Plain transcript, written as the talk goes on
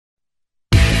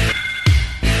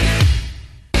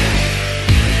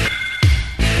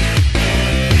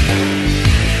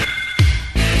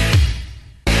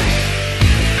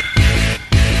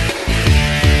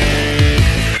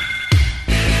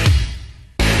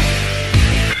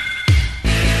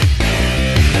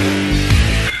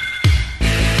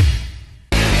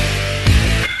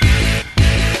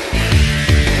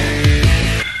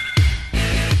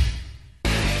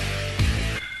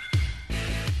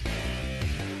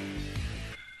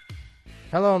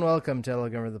Hello and welcome to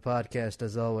Telegram the podcast.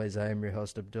 As always, I am your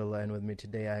host Abdullah, and with me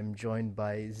today I'm joined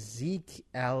by Zeke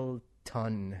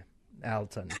Alton.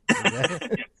 Alton.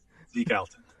 Zeke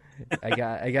Alton.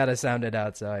 I gotta sound it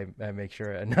out so I make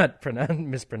sure I'm not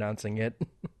mispronouncing it.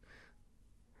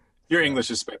 Your English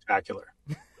is spectacular.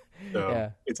 So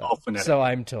Yeah. it's all phonetic. So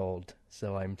I'm told.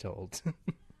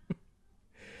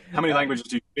 How many languages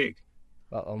do you speak?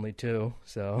 Well, only two.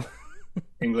 So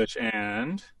English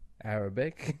and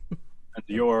Arabic.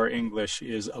 your English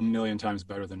is a million times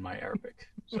better than my Arabic.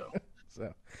 So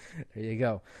So there you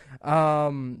go.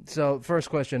 So first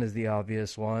question is the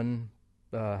obvious one.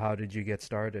 How did you get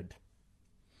started?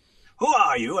 who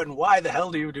are you and why the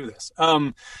hell do you do this?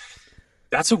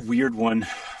 That's a weird one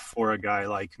for a guy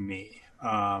like me.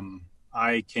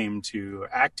 I came to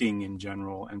acting in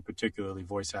general and particularly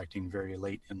voice acting very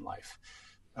late in life.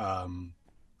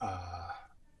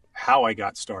 How I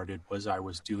got started was I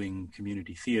was doing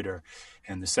community theater,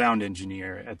 and the sound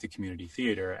engineer at the community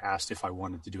theater asked if I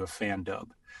wanted to do a fan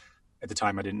dub. At the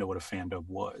time, I didn't know what a fan dub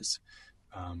was.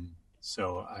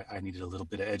 So I needed a little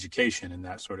bit of education, and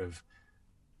that sort of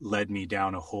led me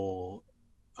down a whole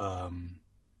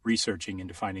researching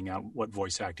into finding out what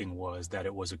voice acting was, that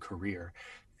it was a career.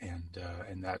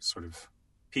 And that sort of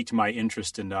piqued my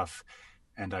interest enough,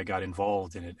 and I got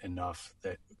involved in it enough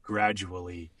that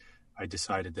gradually I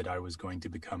decided that I was going to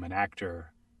become an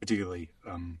actor, particularly,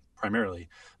 primarily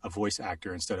a voice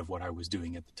actor instead of what I was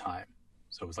doing at the time.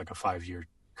 So it was like a 5-year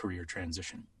career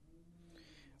transition.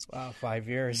 Wow, 5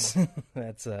 years.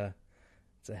 That's a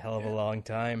hell of a long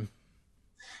time.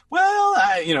 Well,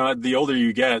 the older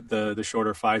you get, the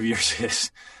shorter 5 years is.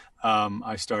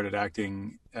 I started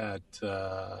acting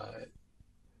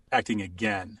acting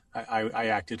again. I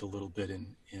acted a little bit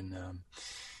in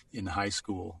high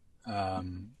school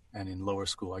and in lower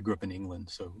school. I grew up in England,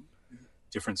 so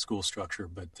different school structure.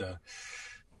 But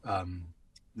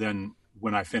then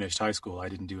when I finished high school, I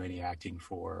didn't do any acting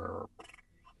for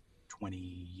 20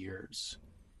 years,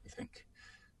 I think.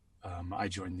 I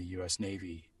joined the U.S.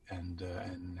 Navy and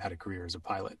had a career as a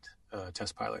pilot,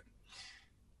 test pilot.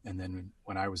 And then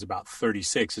when I was about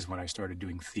 36 is when I started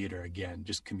doing theater again,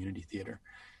 just community theater.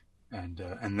 And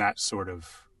that sort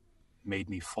of made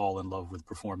me fall in love with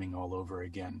performing all over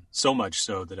again. So much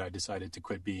so that I decided to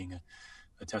quit being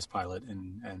a test pilot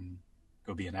and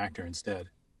go be an actor instead.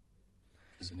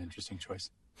 It was an interesting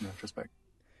choice in retrospect.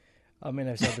 I mean,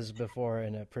 I've said this before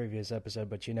in a previous episode,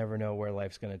 but you never know where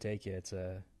life's going to take you. It's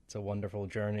a wonderful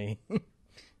journey.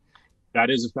 That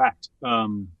is a fact. I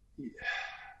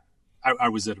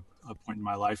was at a point in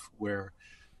my life where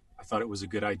I thought it was a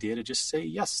good idea to just say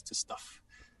yes to stuff.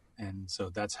 And so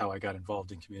that's how I got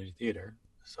involved in community theater.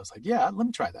 So I was like, yeah, let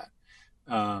me try that.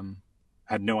 I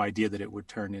had no idea that it would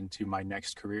turn into my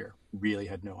next career. Really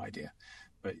had no idea.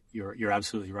 But you're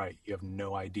absolutely right. You have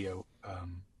no idea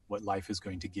what life is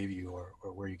going to give you or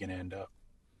where you're going to end up.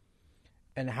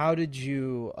 And how did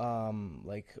you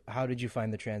how did you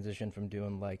find the transition from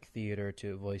doing like theater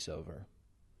to voiceover?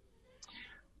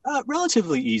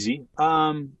 Relatively easy.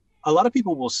 A lot of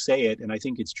people will say it, and I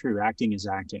think it's true. Acting is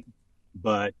acting.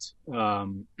 But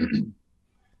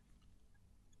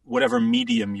whatever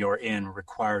medium you're in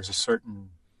requires a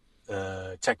certain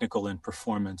technical and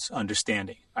performance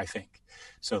understanding, I think.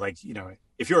 So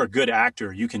if you're a good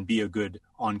actor, you can be a good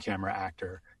on-camera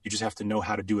actor. You just have to know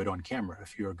how to do it on camera.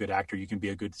 If you're a good actor, you can be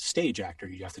a good stage actor.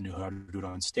 You have to know how to do it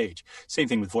on stage. Same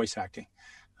thing with voice acting.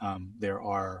 There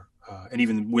are, and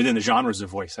even within the genres of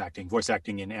voice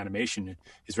acting in animation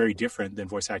is very different than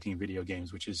voice acting in video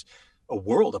games, which is a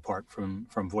world apart from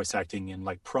voice acting in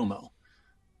like promo.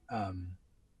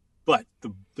 But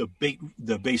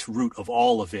the base root of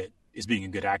all of it is being a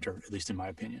good actor, at least in my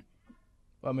opinion.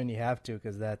 Well, I mean, you have to,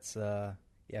 because that's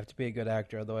you have to be a good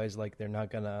actor. Otherwise, like, they're not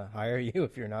going to hire you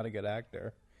if you're not a good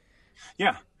actor.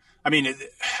 Yeah. I mean,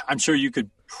 I'm sure you could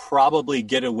probably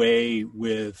get away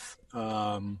with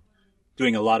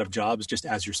doing a lot of jobs just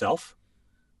as yourself,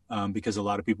 because a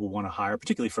lot of people want to hire,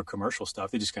 particularly for commercial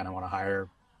stuff, they just kind of want to hire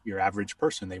your average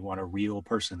person. They want a real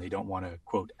person. They don't want a,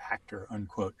 quote, actor,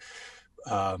 unquote.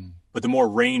 But the more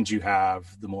range you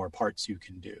have, the more parts you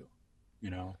can do,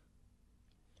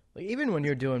 Like, even when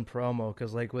you're doing promo,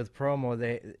 because like with promo,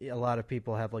 a lot of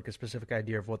people have like a specific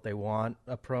idea of what they want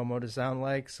a promo to sound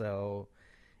like. So,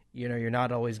 you're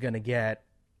not always going to get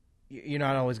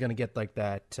like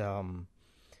that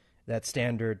that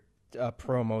standard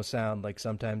promo sound. Like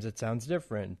sometimes it sounds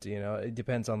different. It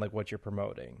depends on like what you're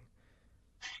promoting.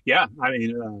 Yeah, I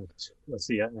mean, let's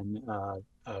see, a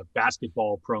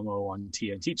basketball promo on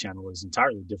TNT channel is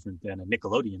entirely different than a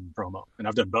Nickelodeon promo, and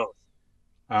I've done both.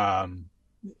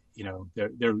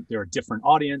 they're a different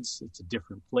audience. It's a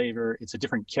different flavor. It's a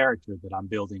different character that I'm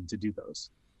building to do those.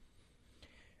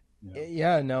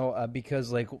 Yeah, no,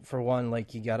 because like for one,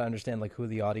 like you got to understand like who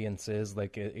the audience is,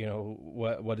 like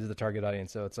what is the target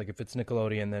audience. So it's like if it's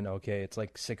Nickelodeon, then okay, it's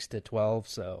like 6 to 12.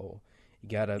 So you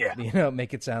gotta Yeah.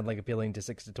 make it sound like appealing to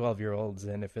 6 to 12 year olds.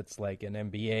 And if it's like an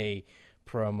NBA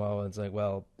promo, it's like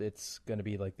well, it's gonna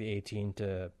be like the 18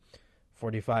 to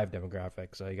 45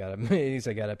 demographic. So you gotta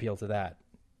I gotta appeal to that.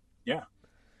 Yeah.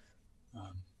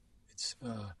 Um,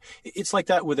 it's like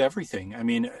that with everything. I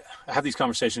mean, I have these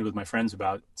conversations with my friends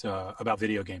about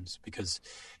video games because,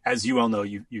 as you all know,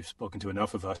 you've spoken to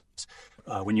enough of us.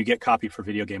 When you get copied for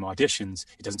video game auditions,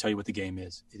 it doesn't tell you what the game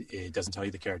is. It doesn't tell you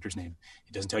the character's name.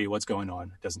 It doesn't tell you what's going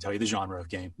on. It doesn't tell you the genre of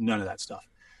game. None of that stuff.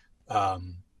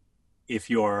 If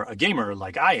you're a gamer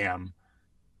like I am,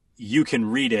 you can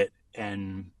read it,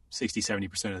 and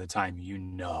 60-70% of the time,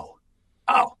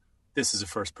 oh, this is a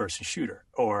first-person shooter,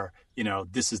 or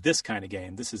this is this kind of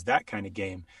game, this is that kind of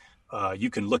game. You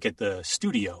can look at the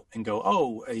studio and go,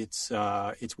 oh, it's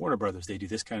Warner Brothers. They do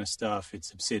this kind of stuff.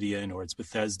 It's Obsidian or it's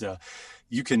Bethesda.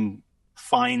 You can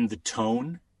find the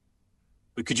tone.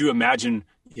 But could you imagine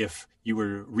if you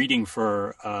were reading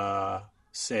for,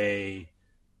 say,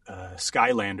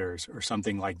 Skylanders or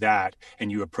something like that, and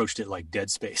you approached it like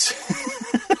Dead Space?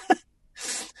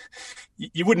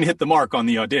 You wouldn't hit the mark on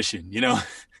the audition,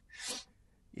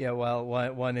 Yeah, well,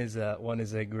 one is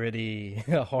a gritty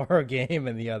horror game,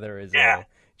 and the other is Yeah. a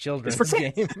children's It's for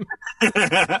game.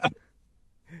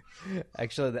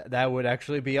 Actually, that would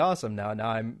actually be awesome. Now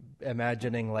I'm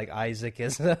imagining like Isaac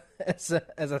as a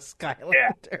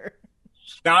Skylander.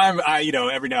 Now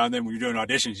every now and then when you're doing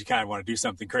auditions, you kind of want to do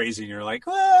something crazy, and you're like,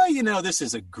 well, this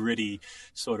is a gritty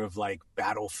sort of like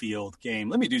Battlefield game.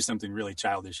 Let me do something really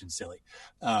childish and silly.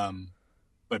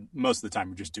 But most of the time,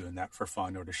 you're just doing that for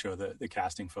fun or to show the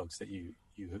casting folks that you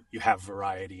have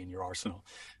variety in your arsenal.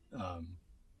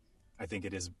 I think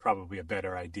it is probably a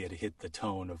better idea to hit the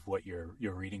tone of what you're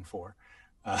reading for.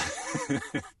 I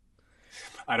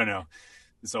don't know.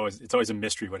 It's always a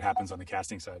mystery what happens on the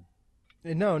casting side.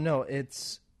 No,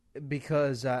 it's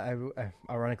because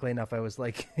ironically enough, I was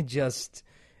like I just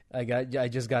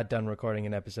got done recording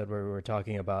an episode where we were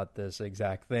talking about this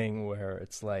exact thing, where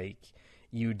it's like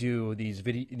you do these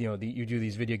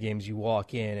video games, you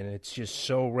walk in and it's just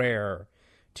so rare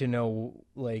to know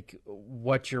like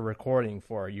what you're recording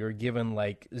for. You're given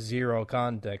like zero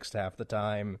context half the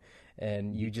time,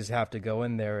 and you just have to go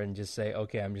in there and just say,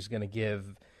 okay, I'm just going to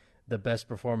give the best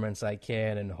performance I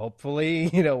can, and hopefully,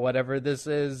 whatever this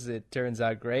is, it turns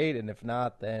out great, and if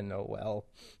not, then oh well.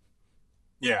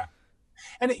 Yeah.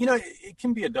 And it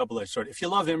can be a double-edged sword. If you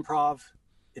love improv,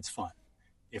 it's fun.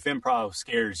 If improv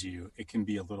scares you, it can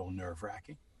be a little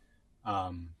nerve-wracking.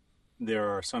 There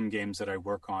are some games that I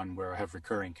work on where I have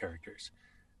recurring characters.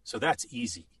 So that's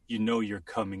easy. You're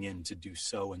coming in to do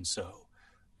so and so.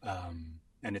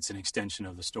 And it's an extension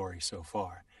of the story so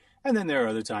far. And then there are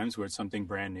other times where it's something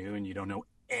brand new and you don't know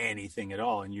anything at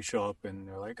all. And you show up and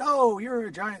they're like, oh, you're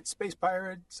a giant space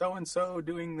pirate, so-and-so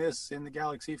doing this in the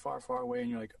galaxy far, far away. And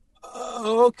you're like,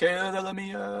 oh, okay, let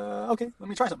me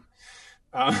try something.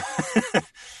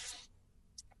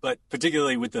 But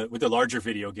particularly with the larger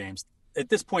video games, at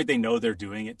this point they know they're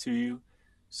doing it to you,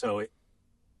 so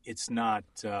it's not.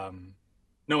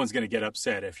 No one's going to get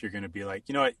upset if you're going to be like,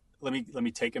 what, let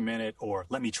me take a minute, or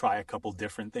let me try a couple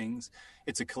different things.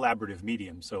 It's a collaborative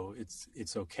medium, so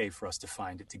it's okay for us to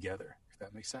find it together. If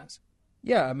that makes sense.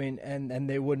 Yeah, I mean, and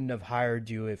they wouldn't have hired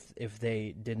you if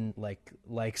they didn't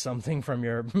like something from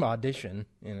your audition,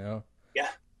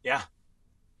 Yeah.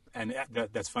 And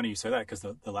that's funny you say that, because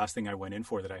the last thing I went in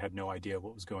for that I had no idea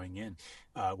what was going in,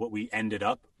 what we ended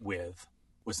up with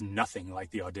was nothing like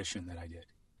the audition that I did.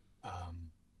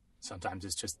 Sometimes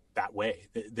it's just that way.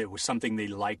 There was something they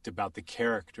liked about the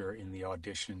character in the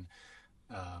audition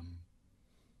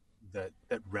that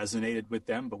resonated with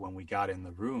them. But when we got in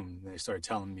the room, they started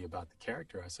telling me about the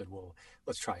character. I said, well,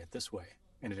 let's try it this way.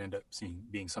 And it ended up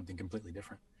being something completely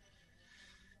different.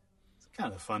 It's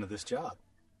kind of the fun of this job.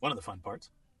 One of the fun parts.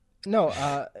 No,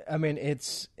 I mean,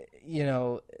 it's,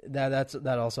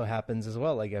 that also happens as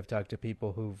well. Like I've talked to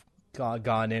people who've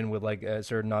gone in with like a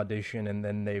certain audition, and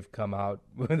then they've come out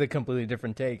with a completely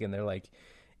different take, and they're like,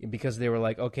 because they were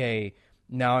like, okay,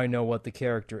 now I know what the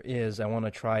character is, I want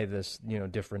to try this,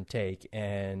 different take,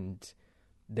 and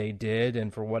they did,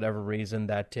 and for whatever reason,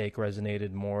 that take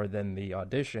resonated more than the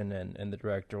audition, and the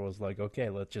director was like, okay,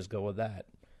 let's just go with that.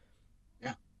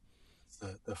 Yeah, it's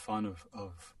the fun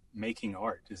of making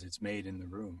art is it's made in the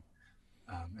room,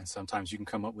 and sometimes you can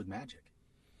come up with magic.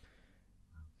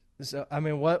 So I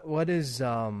mean, what is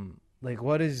like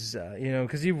what is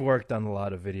because you've worked on a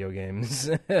lot of video games,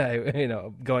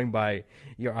 going by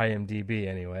your IMDb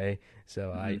anyway.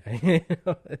 So Hmm.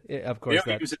 of course Video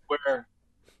that. games is where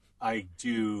I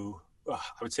do. I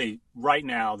would say right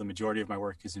now the majority of my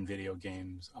work is in video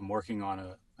games. I'm working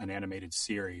on an animated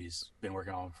series. Been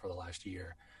working on it for the last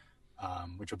year,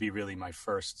 which will be really my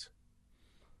first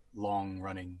long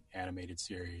running animated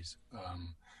series.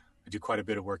 I do quite a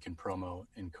bit of work in promo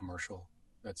and commercial.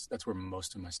 That's where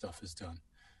most of my stuff is done.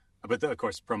 But of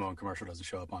course, promo and commercial doesn't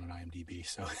show up on an IMDb,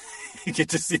 so you get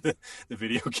to see the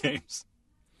video games.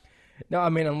 No, I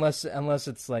mean unless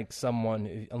it's like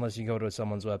unless you go to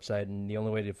someone's website, and the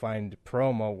only way to find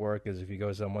promo work is if you go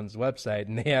to someone's website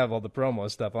and they have all the promo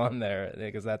stuff on there,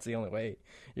 because that's the only way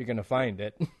you're gonna find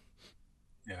it.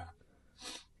 Yeah.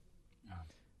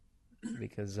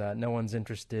 Because no one's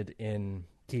interested in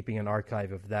keeping an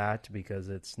archive of that, because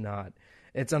it's not.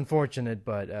 It's unfortunate,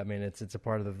 but I mean it's a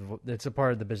part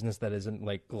of the business that isn't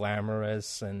like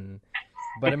glamorous,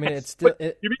 but I mean it's still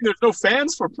What, you mean there's no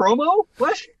fans for promo?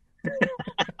 What?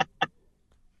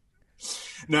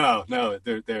 No,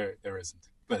 there isn't.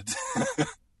 But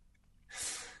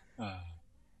uh,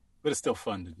 but it's still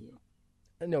fun to do.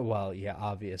 No, well, yeah,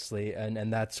 obviously,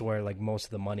 and that's where like most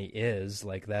of the money is.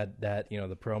 Like that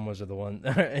the promos are the one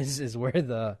is where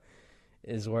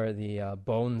the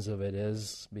bones of it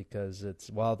is, because it's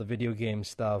while the video game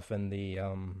stuff and the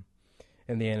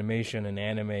animation and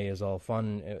anime is all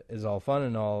fun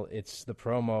and all. It's the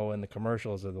promo and the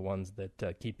commercials are the ones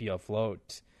that keep you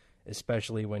afloat,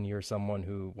 especially when you're someone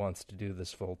who wants to do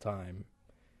this full time.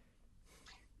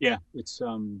 Yeah,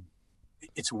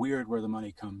 it's weird where the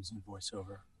money comes in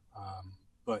voiceover,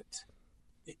 but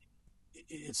it,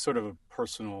 it's sort of a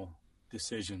personal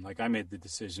decision. Like I made the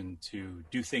decision to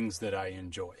do things that I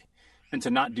enjoy, and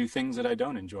to not do things that I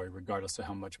don't enjoy, regardless of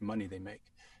how much money they make.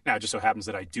 Now, it just so happens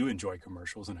that I do enjoy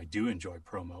commercials and I do enjoy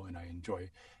promo and I enjoy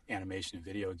animation and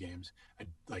video games.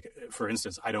 For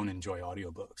instance, I don't enjoy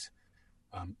audiobooks.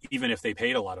 Even if they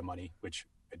paid a lot of money, which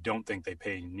I don't think they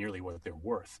pay nearly what they're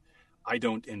worth, I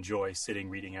don't enjoy sitting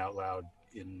reading out loud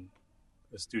in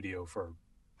a studio for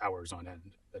hours on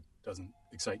end. That doesn't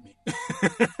excite me.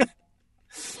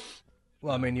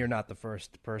 Well, I mean, you're not the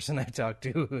first person I talked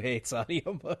to who hates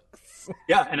audiobooks.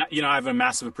 Yeah, and I have a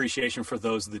massive appreciation for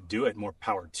those that do it. More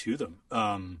power to them.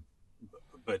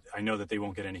 But I know that they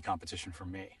won't get any competition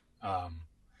from me.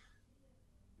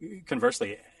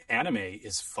 Conversely, anime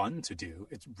is fun to do.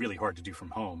 It's really hard to do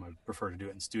from home. I prefer to do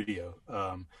it in studio,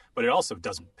 but it also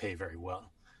doesn't pay very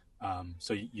well.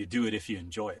 So you do it if you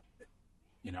enjoy it,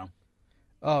 you know.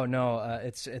 Oh no,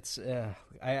 it's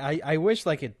I wish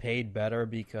like it paid better,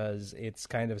 because it's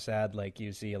kind of sad. Like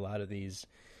you see a lot of these,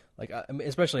 like I mean,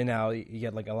 especially now you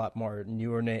get like a lot more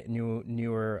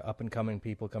newer up and coming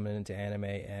people coming into anime,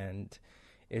 and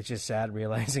it's just sad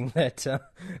realizing that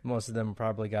most of them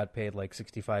probably got paid like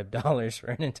 $65 for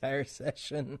an entire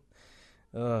session.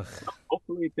 Ugh.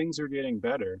 Hopefully, things are getting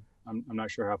better. I'm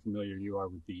not sure how familiar you are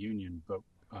with the union, but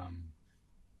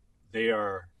they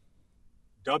are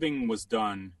dubbing was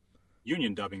done.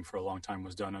 Union dubbing for a long time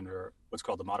was done under what's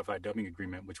called the modified dubbing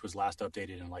agreement, which was last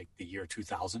updated in like the year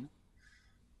 2000,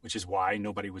 which is why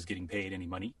nobody was getting paid any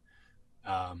money.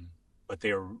 But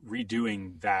they are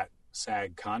redoing that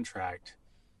SAG contract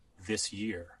this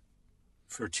year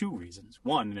for two reasons.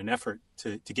 One, in an effort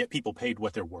to get people paid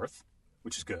what they're worth,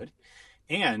 which is good,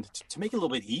 and to make it a little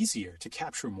bit easier to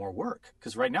capture more work.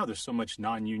 Because right now there's so much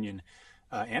non-union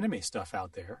anime stuff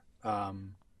out there.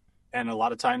 And a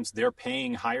lot of times they're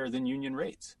paying higher than union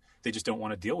rates. They just don't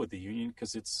want to deal with the union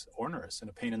because it's onerous and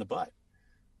a pain in the butt.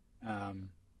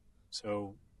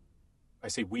 So I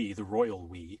say we, the royal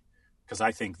we, because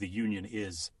I think the union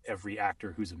is every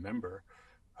actor who's a member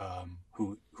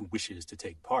who wishes to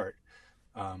take part,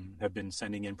 have been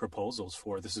sending in proposals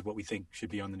for this is what we think should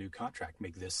be on the new contract.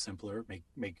 Make this simpler,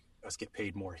 make us get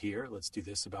paid more here. Let's do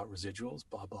this about residuals,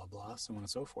 blah, blah, blah, so on and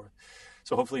so forth.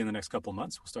 So hopefully in the next couple of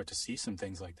months, we'll start to see some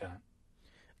things like that.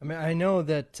 I mean, I know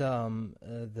that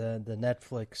the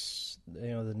Netflix,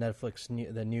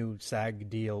 the new SAG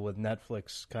deal with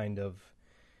Netflix, kind of,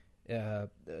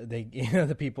 they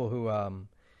the people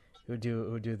who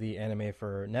do the anime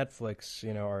for Netflix,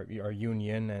 are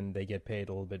union, and they get paid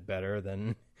a little bit better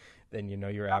than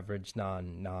your average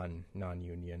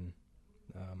non-union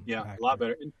Yeah, actor. a lot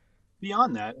better. And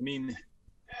beyond that, I mean,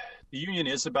 the union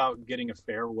is about getting a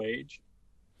fair wage,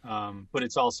 but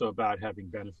it's also about having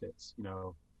benefits.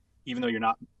 Even though you're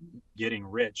not getting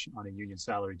rich on a union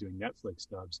salary doing Netflix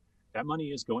dubs, that money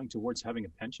is going towards having a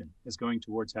pension, is going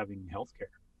towards having health care.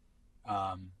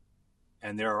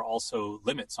 And there are also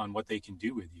limits on what they can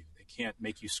do with you. They can't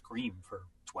make you scream for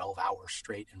 12 hours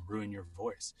straight and ruin your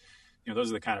voice.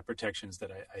 Those are the kind of protections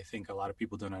that I think a lot of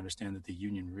people don't understand that the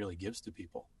union really gives to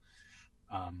people.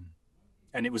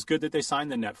 And it was good that they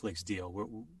signed the Netflix deal.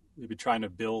 We've been trying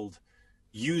to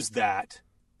use that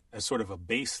as sort of a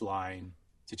baseline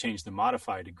to change the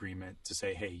modified agreement to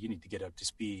say, hey, you need to get up to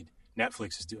speed.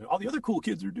 Netflix is doing it. All the other cool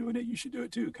kids are doing it. You should do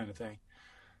it too, kind of thing.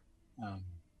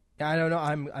 Yeah, I don't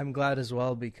know. I'm glad as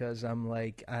well because I'm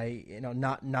like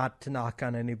not to knock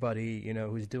on anybody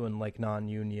who's doing like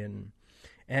non-union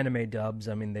anime dubs.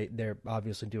 I mean they're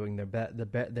obviously doing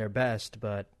their best,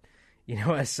 but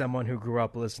as someone who grew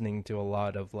up listening to a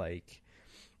lot of like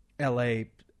LA,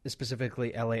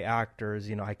 specifically LA actors,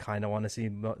 I kind of want to see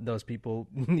those people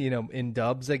in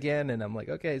dubs again, and I'm like,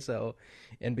 okay, so,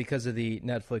 and because of the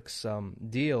Netflix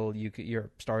deal, you're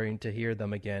starting to hear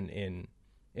them again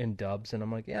in dubs, and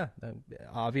I'm like, yeah,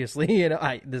 obviously,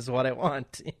 this is what I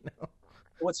want.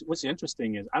 What's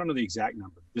interesting is I don't know the exact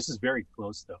number. This is very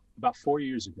close though. About 4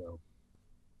 years ago,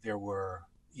 there were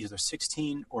either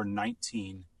 16 or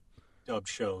 19 dubbed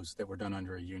shows that were done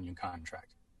under a union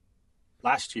contract.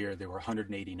 Last year, there were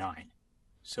 189.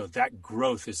 So that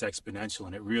growth is exponential,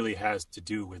 and it really has to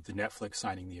do with the Netflix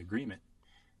signing the agreement.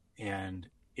 And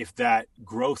if that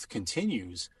growth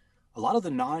continues, a lot of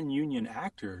the non-union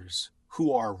actors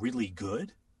who are really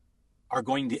good are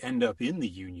going to end up in the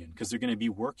union because they're going to be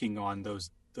working on those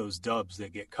dubs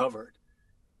that get covered.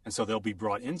 And so they'll be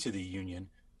brought into the union.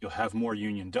 You'll have more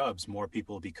union dubs, more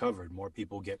people will be covered, more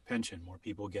people get pension, more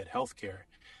people get health care,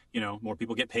 more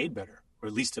people get paid better, or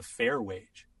at least a fair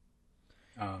wage.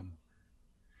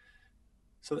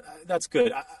 So that's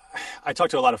good. I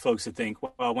talk to a lot of folks that think,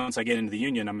 well, once I get into the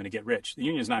union, I'm going to get rich. The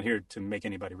union is not here to make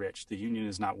anybody rich. The union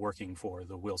is not working for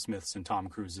the Will Smiths and Tom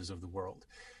Cruises of the world.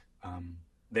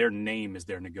 Their name is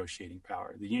their negotiating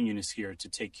power. The union is here to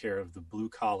take care of the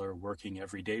blue-collar, working,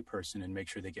 everyday person and make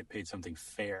sure they get paid something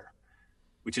fair,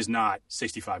 which is not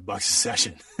 $65 a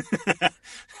session.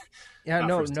 Yeah,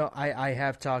 no. I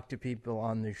have talked to people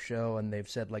on the show, and they've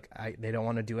said like they don't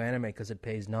want to do anime because it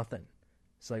pays nothing.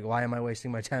 It's like, why am I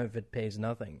wasting my time if it pays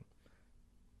nothing?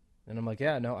 And I'm like,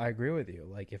 yeah, no, I agree with you.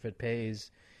 Like, if it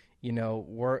pays,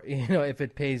 if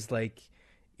it pays like,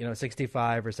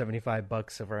 65 or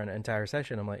 $75 for an entire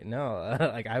session, I'm like, no,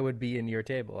 like I would be in your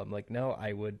table. I'm like, no,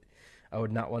 I would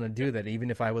not want to do that, even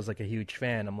if I was like a huge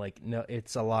fan. I'm like, no,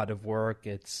 it's a lot of work.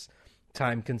 It's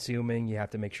time consuming. You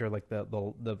have to make sure like the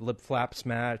lip flaps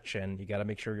match, and you got to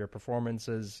make sure your performance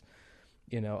is,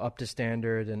 up to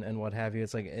standard and what have you.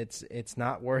 It's like it's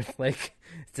not worth like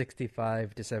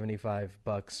 $65 to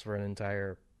 $75 for an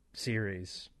entire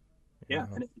series. Yeah,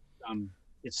 and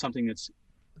it's something that's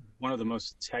one of the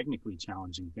most technically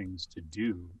challenging things to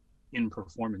do in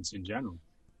performance in general,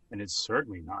 and it's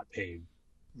certainly not paid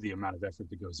the amount of effort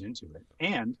that goes into it.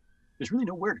 And there's really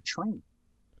nowhere to train.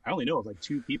 I only know of like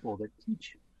 2 people that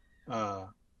teach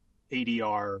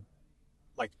ADR,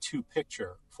 like 2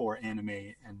 picture for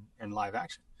anime and live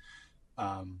action.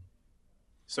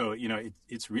 So,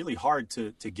 it's really hard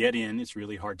to get in. It's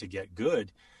really hard to get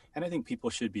good. And I think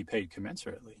people should be paid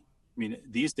commensurately. I mean,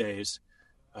 these days,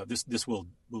 this will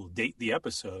date the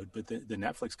episode, but the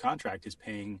Netflix contract is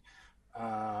paying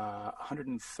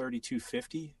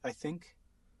 $132.50, I think,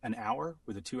 an hour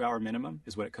with a 2-hour minimum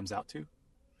is what it comes out to.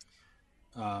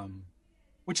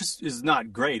 Which is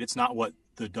not great. It's not what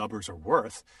the dubbers are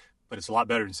worth, but it's a lot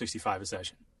better than $65 a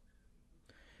session.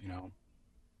 No.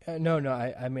 I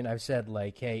mean, I've said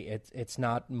like, hey, it's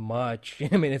not much.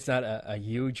 I mean, it's not a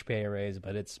huge pay raise,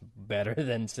 but it's better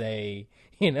than say,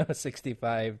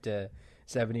 65 to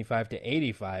 75 to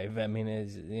 85. I mean,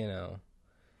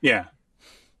 Yeah.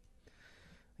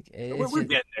 We're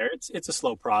getting there. It's a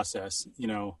slow process,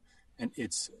 and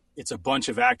it's a bunch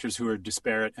of actors who are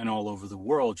disparate and all over the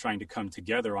world trying to come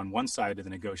together on one side of the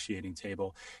negotiating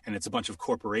table, and it's a bunch of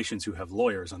corporations who have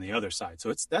lawyers on the other side. So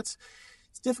it's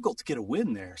difficult to get a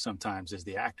win there sometimes as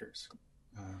the actors.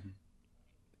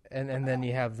 And then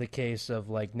you have the case of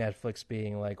like Netflix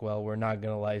being like, well, we're not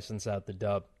going to license out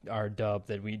our dub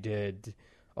that we did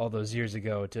all those years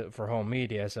ago for home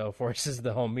media, so it forces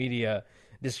the home media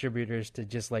distributors to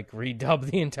just like redub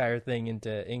the entire thing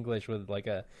into English with like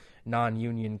a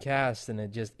non-union cast, and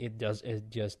it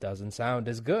just doesn't sound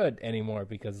as good anymore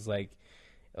because it's like,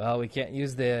 well, we can't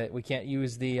use the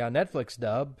Netflix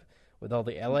dub with all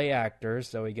the LA actors,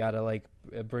 so we got to like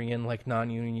bring in like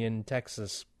non-union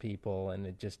Texas people, and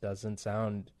it just doesn't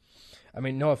sound. I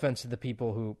mean, no offense to the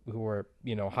people who were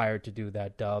hired to do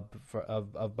that dub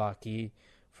of Baki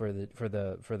for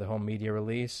the home media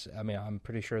release. I mean, I'm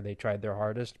pretty sure they tried their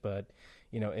hardest, but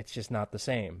it's just not the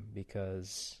same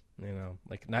because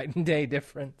like night and day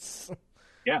difference.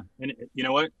 Yeah, and you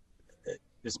know what?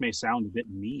 This may sound a bit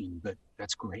mean, but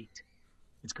that's great.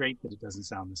 It's great that it doesn't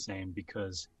sound the same,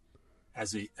 because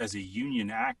as a union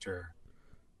actor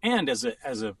and as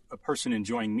a person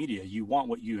enjoying media, you want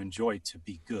what you enjoy to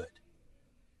be good.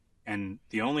 And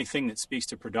the only thing that speaks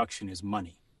to production is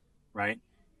money, right?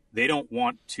 They don't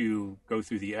want to go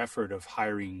through the effort of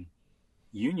hiring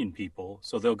union people,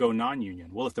 so they'll go non-union.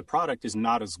 Well, if the product is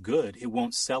not as good, it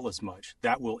won't sell as much.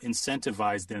 That will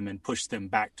incentivize them and push them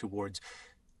back towards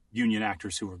union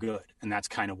actors who are good. And that's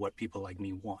kind of what people like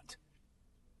me want.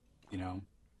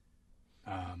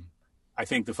 I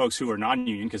think the folks who are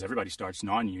non-union, because everybody starts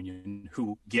non-union,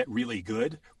 who get really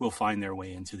good will find their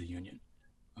way into the union.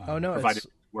 Oh no, provided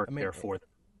work there for them.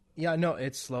 Yeah, no,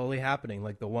 it's slowly happening.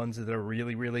 Like the ones that are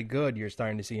really, really good, you're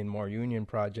starting to see in more union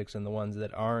projects, and the ones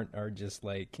that aren't are just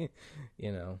like,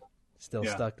 still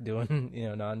stuck doing,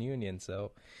 non-union.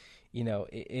 So,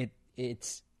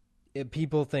 it's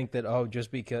people think that,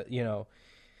 just because,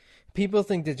 people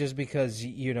think that just because,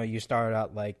 you start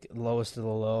out like lowest of the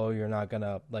low, you're not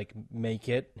gonna like make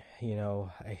it.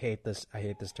 I hate this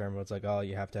term. It's like,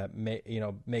 you have to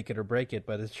make it or break it,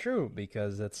 but it's true,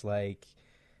 because it's like,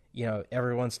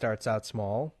 everyone starts out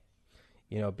small,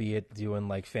 be it doing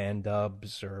like fan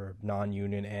dubs or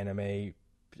non-union anime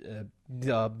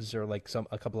dubs, or like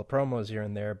a couple of promos here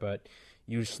and there, but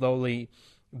you slowly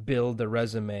build a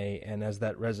resume, and as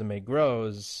that resume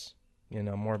grows,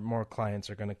 more clients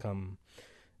are going to come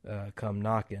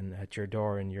knocking at your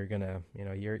door, and you're going to,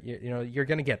 you're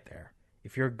going to get there.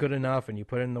 If you're good enough and you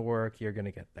put in the work, you're going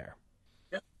to get there.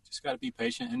 Yep. Just got to be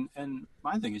patient. And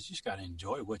my thing is, you just got to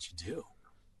enjoy what you do.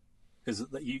 Because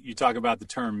you talk about the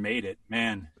term "made it,"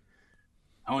 man.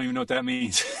 I don't even know what that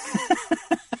means.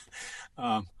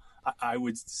 I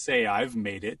would say I've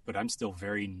made it, but I'm still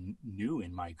very new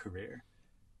in my career.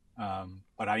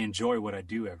 But I enjoy what I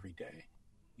do every day.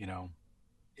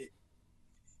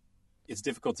 It's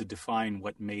difficult to define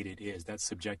what made it is. That's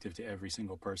subjective to every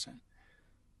single person.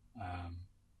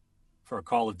 For a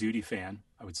Call of Duty fan,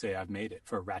 I would say I've made it.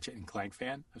 For a Ratchet and Clank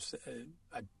fan,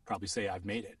 I'd probably say I've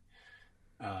made it.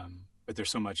 But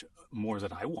there's so much more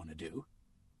that I want to do.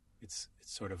 It's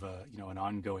sort of an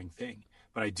ongoing thing.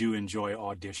 But I do enjoy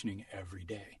auditioning every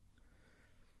day.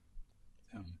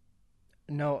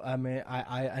 No, I mean,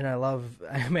 I love.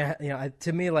 I mean,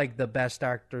 to me, like the best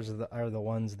actors are the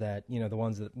ones that the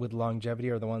ones that with longevity,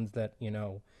 are the ones that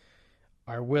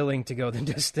are willing to go the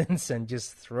distance and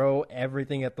just throw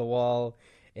everything at the wall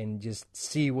and just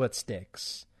see what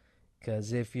sticks.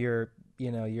 Because if you're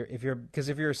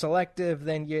selective,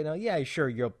 then sure,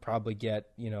 you'll probably get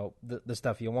the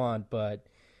stuff you want, but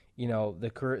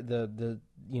the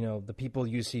people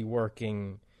you see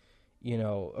working,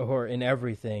 or in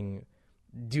everything,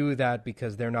 do that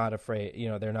because they're not afraid.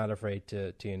 They're not afraid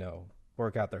to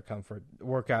work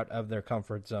out of their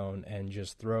comfort zone and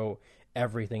just throw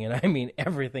everything, and I mean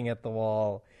everything, at the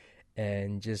wall,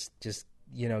 and just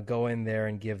go in there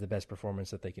and give the best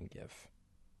performance that they can give.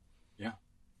 Yeah.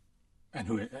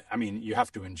 And you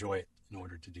have to enjoy it in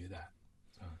order to do that.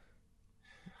 So,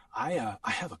 I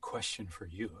have a question for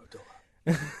you,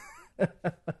 Abdullah.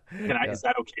 Is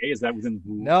that okay? Is that within the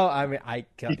rules? No, I mean,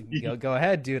 go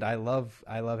ahead, dude. I love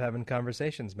having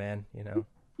conversations, man.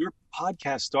 Your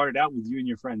podcast started out with you and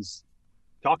your friends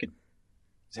talking,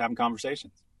 just having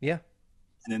conversations. Yeah.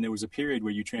 And then there was a period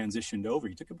where you transitioned over.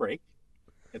 You took a break,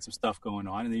 had some stuff going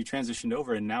on, and then you transitioned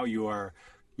over, and now you are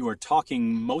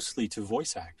talking mostly to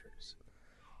voice actors.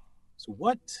 So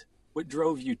what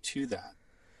drove you to that?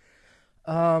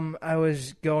 I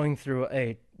was going through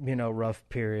a rough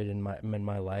period in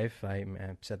my life.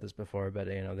 I've said this before, but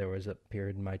there was a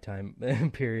period in my time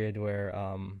where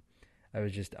I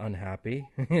was just unhappy,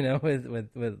 with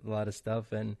a lot of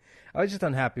stuff, and I was just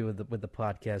unhappy with the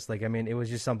podcast. Like, I mean, it was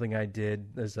just something I did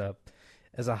as a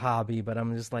hobby, but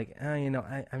I'm just like,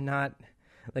 I'm not.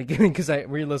 Like, because I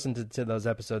re-listened to those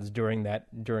episodes during that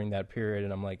period,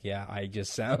 and I'm like, yeah, I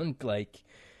just sound like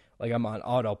I'm on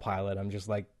autopilot. I'm just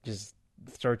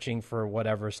searching for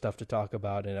whatever stuff to talk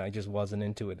about, and I just wasn't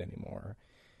into it anymore.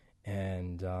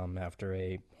 And after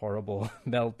a horrible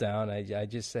meltdown, I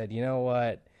just said, you know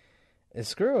what,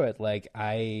 screw it. Like,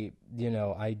 I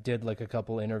did like a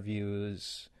couple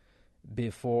interviews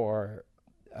before,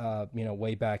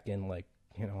 way back in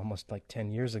almost like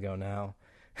 10 years ago now.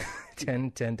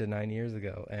 10 to 9 years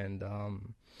ago, and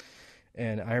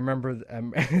I remember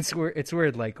it's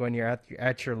weird, like when you're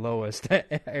at your lowest.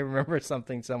 I remember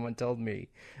something someone told me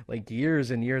like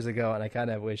years and years ago, and I kind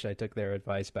of wish I took their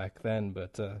advice back then,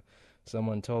 but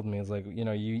someone told me, it's like,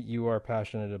 you are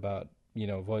passionate about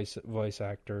voice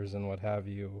actors and what have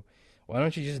you. Why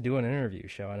don't you just do an interview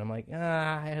show? And I'm like,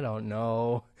 I don't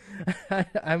know.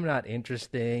 I'm not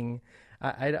interesting.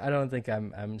 I don't think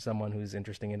I'm someone who's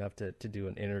interesting enough to do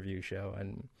an interview show.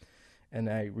 And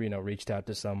I reached out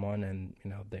to someone, and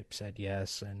they said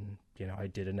yes, and I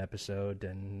did an episode,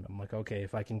 and I'm like, okay,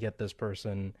 if I can get this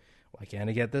person, why can't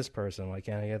I get this person? Why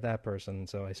can't I get that person?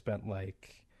 So I spent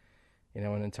like an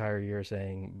entire year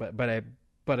saying,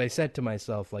 but I said to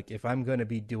myself, like, if I'm going to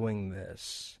be doing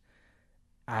this,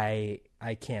 I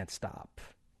can't stop.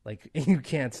 Like, you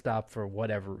can't stop for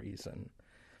whatever reason.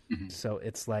 Mm-hmm. So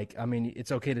it's like, I mean,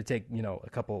 it's okay to take a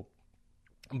couple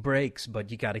breaks, but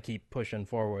you got to keep pushing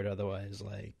forward. Otherwise,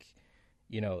 like,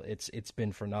 it's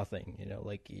been for nothing.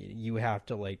 Like, you have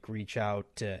to like reach out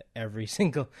to every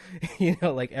single,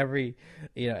 like every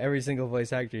single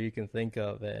voice actor you can think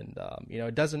of, and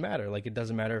it doesn't matter. Like, it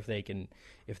doesn't matter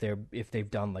if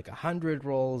they've done like 100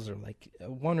 roles or like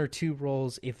one or two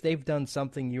roles. If they've done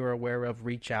something you're aware of,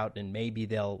 reach out and maybe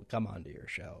they'll come onto your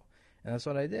show. And that's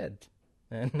what I did.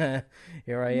 And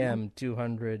here I am,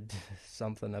 200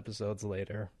 something episodes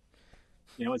later.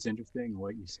 What's interesting?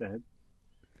 What you said,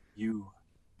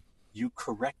 you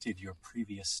corrected your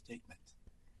previous statement,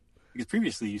 because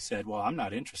previously you said, "Well, I'm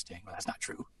not interesting." Well, that's not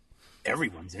true.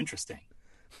 Everyone's interesting,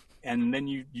 and then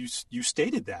you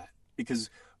stated that, because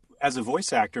as a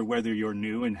voice actor, whether you're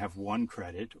new and have one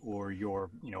credit, or you're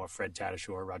a Fred Tatasciore,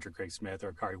 or Roger Craig Smith,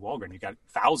 or Kari Wahlgren, you got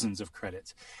thousands of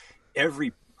credits.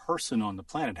 Every person on the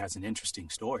planet has an interesting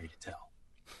story to tell,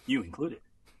 you included.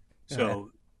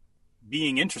 So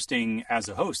being interesting as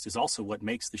a host is also what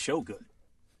makes the show good.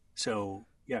 So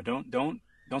yeah, don't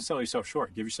sell yourself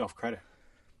short. Give yourself credit.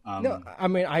 No, I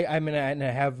mean,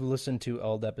 I have listened to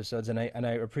old episodes, and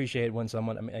I appreciate when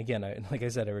someone. I mean, again, like I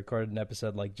said, I recorded an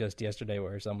episode like just yesterday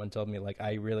where someone told me, like,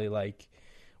 I really like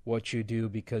what you do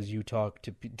because you talk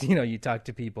to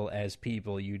people as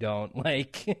people. You don't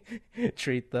like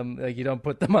treat them like, you don't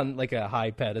put them on like a high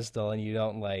pedestal, and you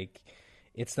don't like,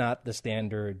 it's not the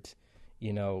standard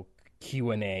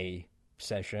Q&A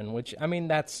session, which, I mean,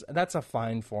 that's a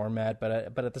fine format,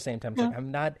 but at the same time, it's like,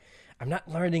 I'm not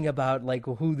learning about like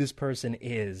who this person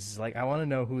is. Like, I want to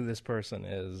know who this person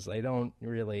is. I don't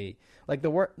really like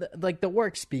the work. Like, the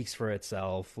work speaks for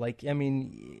itself. Like, I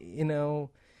mean,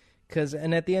 because,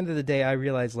 and at the end of the day, I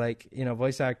realize, like,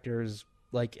 voice actors,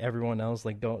 like everyone else,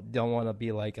 like don't want to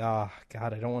be like, God, I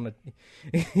don't want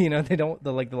to, they don't,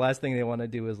 the last thing they want to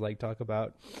do is like talk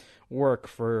about work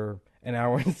for an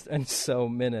hour and so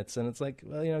minutes. And it's like,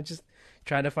 well, just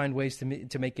try to find ways to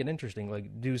make it interesting.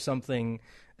 Like, do something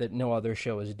that no other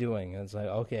show is doing. And it's like,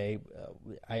 okay,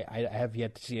 I have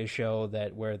yet to see a show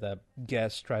where the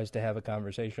guest tries to have a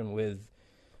conversation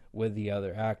with the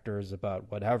other actors about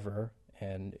whatever,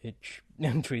 and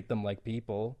treat them like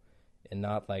people, and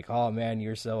not like, oh man,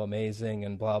 you're so amazing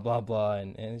and blah blah blah,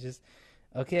 and it's just,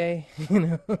 okay,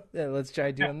 let's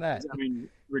try doing that. I mean,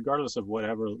 regardless of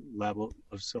whatever level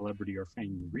of celebrity or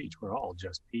fame you reach, we're all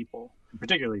just people. And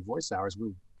particularly voice actors,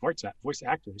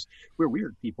 we're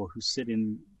weird people who sit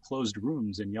in closed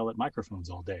rooms and yell at microphones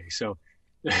all day. So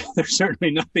there's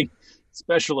certainly nothing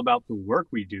special about the work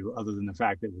we do other than the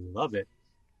fact that we love it.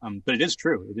 But it is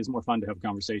true. It is more fun to have a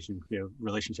conversation,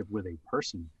 relationship with a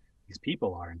person. These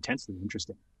people are intensely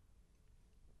interesting.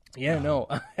 Yeah, no,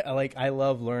 I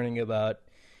love learning about.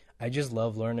 I just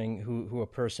love learning who a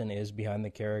person is behind the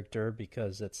character,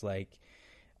 because it's like,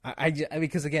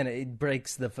 because again, it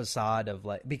breaks the facade of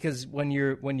like, because when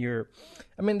you're,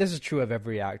 I mean, this is true of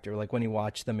every actor. Like, when you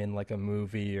watch them in like a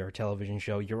movie or a television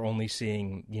show, you're only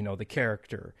seeing, the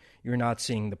character. You're not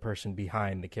seeing the person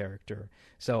behind the character.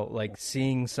 So like,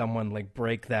 seeing someone like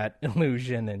break that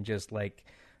illusion and just like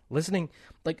listening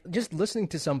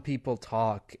to some people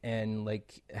talk, and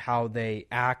like how they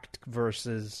act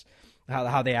versus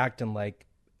how they act in like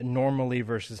normally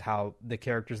versus how the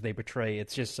characters they portray.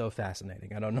 It's just so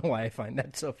fascinating. I don't know why I find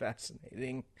that so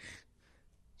fascinating.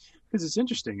 Because it's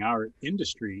interesting. Our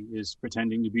industry is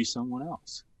pretending to be someone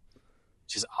else,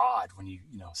 which is odd when you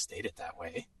state it that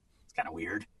way. It's kind of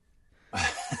weird.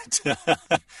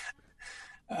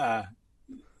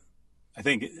 I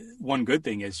think one good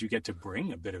thing is you get to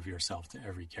bring a bit of yourself to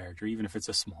every character, even if it's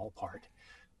a small part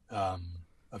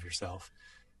of yourself.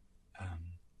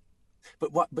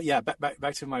 But yeah,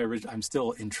 back to my original. I'm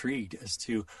still intrigued as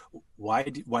to why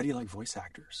do you like voice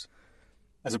actors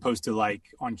as opposed to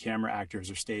like on camera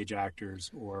actors or stage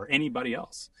actors or anybody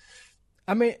else?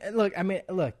 I mean, look.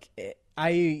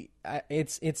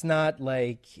 It's not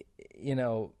like,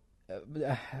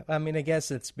 I mean, I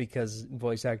guess it's because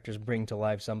voice actors bring to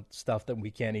life some stuff that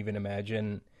we can't even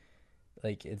imagine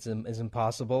like it's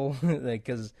impossible. Like,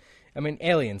 because I mean,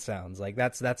 alien sounds like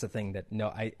that's a thing that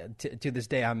no, to this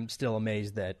day I'm still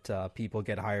amazed that people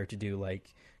get hired to do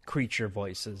like creature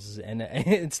voices, and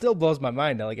it still blows my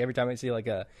mind. Like every time I see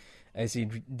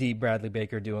D. Bradley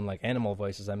Baker doing like animal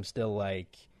voices, I'm still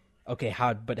like, okay,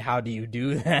 how do you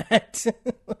do that?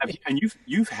 And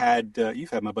you've had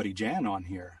my buddy Jan on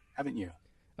here, haven't you?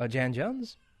 Oh, Jan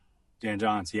Jones. Jan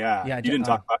Johns, yeah. Yeah,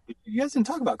 You guys didn't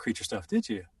talk about creature stuff, did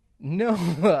you?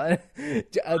 no,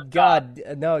 God,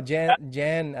 no.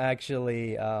 Jan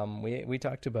actually, we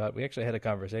talked about. We actually had a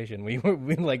conversation. We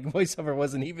like voiceover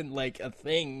wasn't even like a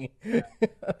thing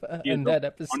in that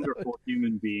episode. Wonderful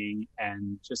human being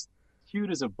and just cute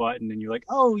as a button. And you're like,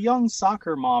 oh, young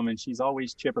soccer mom, and she's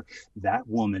always chipper. That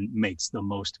woman makes the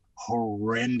most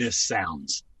horrendous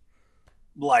sounds,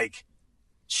 like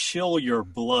chill your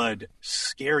blood,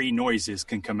 scary noises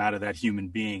can come out of that human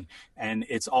being. And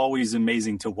it's always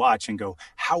amazing to watch and go,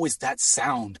 how is that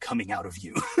sound coming out of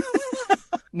you?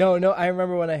 No, I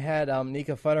remember when I had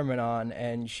Nika Futterman on,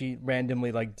 and she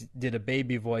randomly like did a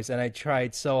baby voice, and I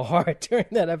tried so hard during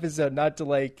that episode not to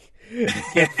like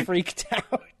get freaked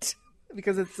out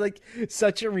because it's like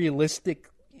such a realistic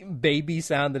baby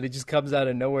sound that it just comes out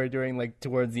of nowhere during like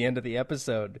towards the end of the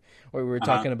episode where we were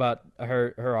talking about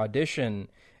her audition.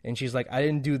 And she's like, I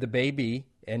didn't do the baby.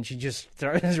 And she just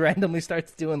randomly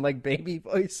starts doing like baby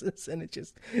voices. And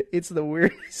it's the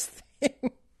weirdest thing.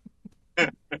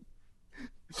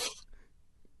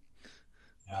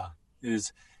 Yeah,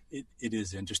 it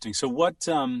is interesting. So what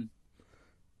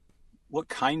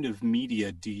kind of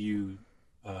media do you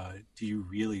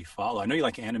really follow? I know you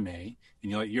like anime and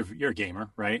you're a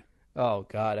gamer, right? Oh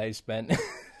God, I spent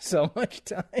so much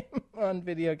time on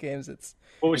video games.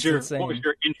 What was your insane.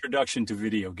 introduction to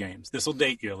video games? This will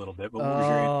date you a little bit, but what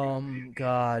was your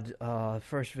God,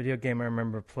 first video game I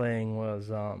remember playing was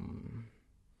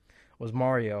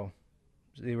Mario,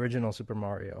 the original Super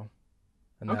Mario,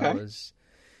 and Okay.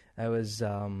 I was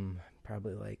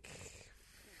probably like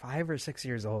 5 or 6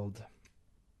 years old.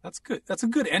 That's good. That's a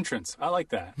good entrance. I like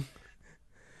that.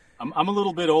 I'm a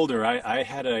little bit older. I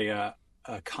had a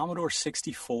Commodore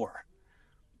 64.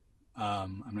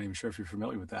 I'm not even sure if you're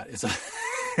familiar with that. It's a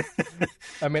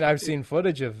I mean, I've seen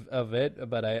footage of it,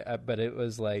 but it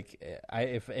was like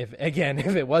if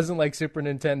it wasn't like Super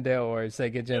Nintendo or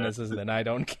Sega Genesis, then I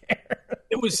don't care.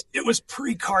 It was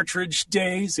pre-cartridge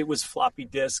days. It was floppy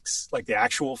disks, like the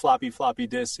actual floppy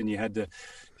disks, and you had to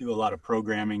do a lot of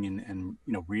programming and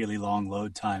really long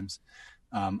load times.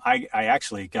 I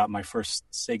actually got my first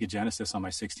Sega Genesis on my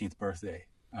 16th birthday.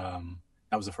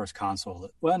 That was the first console.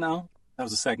 No, that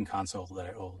was the second console that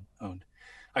I owned.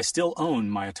 I still own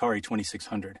my Atari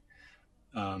 2600.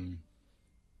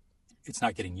 It's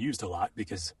not getting used a lot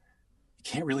because you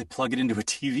can't really plug it into a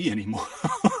TV anymore.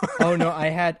 Oh no, I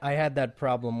had that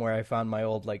problem where I found my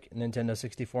old like Nintendo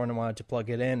 64 and I wanted to plug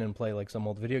it in and play like some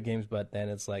old video games, but then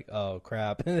it's like, oh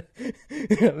crap, new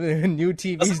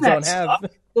TVs don't have.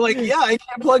 Like, yeah, I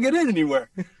can't plug it in anywhere.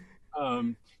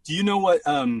 Do you know what?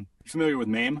 Familiar with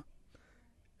MAME?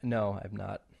 No, I'm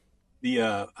not.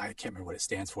 I can't remember what it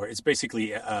stands for. It's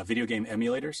basically video game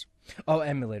emulators. Oh,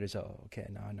 emulators. Oh, okay.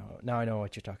 Now I know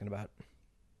what you're talking about.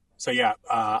 So yeah,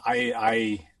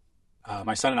 my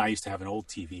son and I used to have an old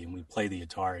TV, and we'd play the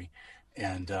Atari,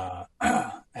 and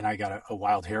I got a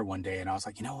wild hair one day, and I was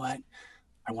like, you know what?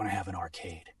 I want to have an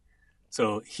arcade.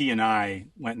 So he and I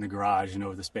went in the garage, and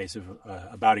over the space of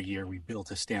about a year, we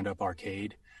built a stand-up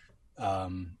arcade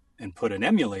and put an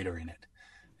emulator in it.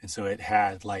 And so it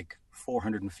had like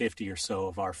 450 or so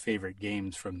of our favorite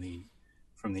games from the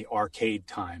arcade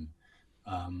time,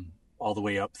 all the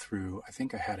way up through. I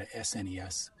think I had a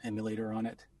SNES emulator on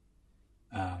it.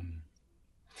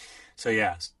 So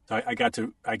yeah, so I got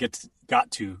to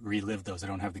relive those. I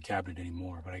don't have the cabinet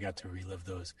anymore, but I got to relive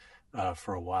those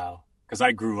for a while because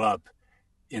I grew up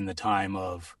in the time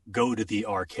of go to the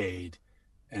arcade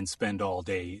and spend all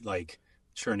day like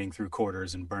churning through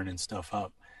quarters and burning stuff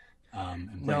up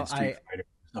and playing Street Fighter,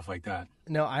 stuff like that.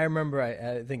 No, I remember.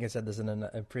 I think I said this in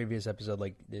a previous episode.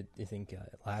 Like I think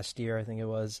last year, I think it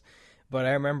was. But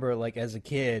I remember, like as a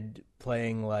kid,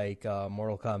 playing like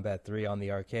Mortal Kombat 3 on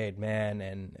the arcade, man,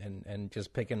 and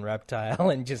just picking Reptile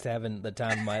and just having the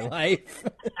time of my life.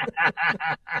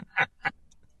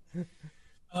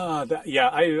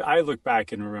 I look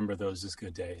back and remember those as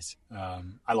good days.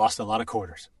 I lost a lot of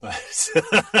quarters, but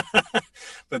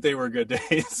they were good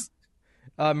days.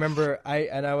 I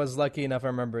was lucky enough. I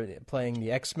remember playing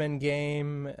the X-Men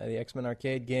game, the X-Men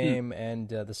arcade game, and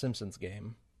the Simpsons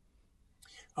game.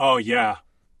 Oh yeah,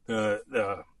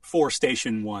 the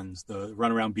 4-station ones, the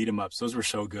run around beat 'em ups. Those were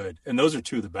so good, and those are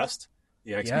two of the best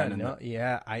the Yeah, X-Men and no, the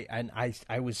yeah.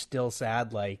 I was still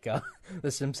sad. Like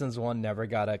the Simpsons one never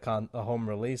got a home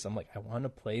release. I'm like, I want to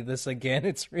play this again.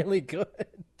 It's really good.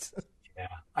 yeah.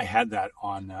 I had that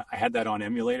on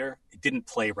emulator. It didn't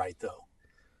play right though,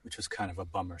 which was kind of a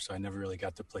bummer. So I never really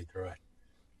got to play through it.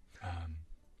 Um,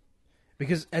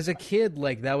 Because as a kid,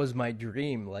 like that was my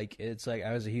dream. Like it's like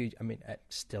I was a huge. I mean, I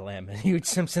still am a huge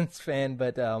Simpsons fan,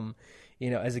 but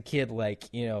as a kid, like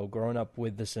growing up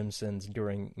with the Simpsons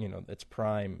during its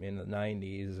prime in the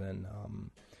 '90s,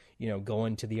 and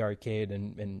going to the arcade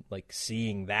and like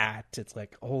seeing that, it's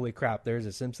like holy crap, there's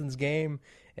a Simpsons game,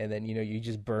 and then you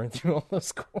just burn through all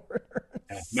those yeah,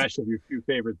 corners. mesh of your few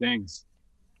favorite things.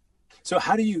 So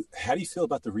how do you feel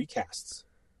about the recasts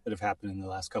that have happened in the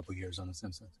last couple of years on The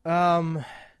Simpsons? Um,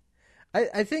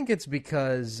 I think it's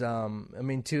because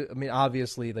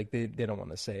obviously like they don't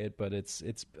want to say it, but it's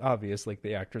obvious like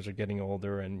the actors are getting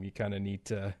older and you kind of need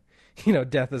to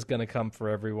death is going to come for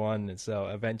everyone, and so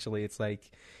eventually it's like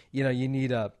you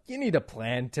need a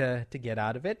plan to get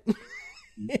out of it.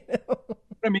 you know?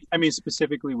 I mean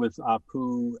specifically with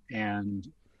Apu, and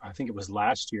I think it was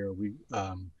last year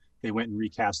they went and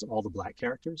recast all the black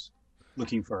characters,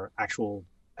 looking for actual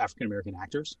African American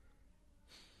actors.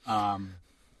 Um,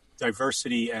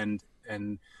 Diversity and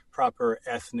proper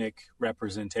ethnic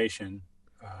representation.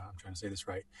 I'm trying to say this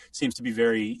right. Seems to be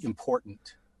very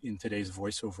important in today's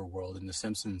voiceover world, and The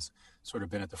Simpsons sort of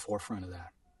been at the forefront of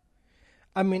that.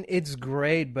 I mean, it's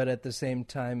great, but at the same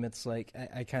time, it's like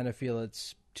I kind of feel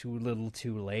it's too little,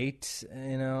 too late.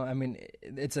 I mean,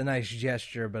 it's a nice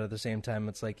gesture, but at the same time,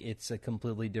 it's like it's a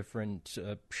completely different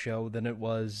show than it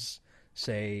was,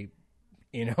 say,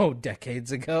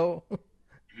 decades ago.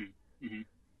 Mm-hmm.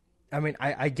 I mean,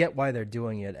 I get why they're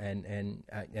doing it, and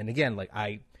again, like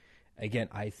I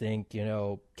think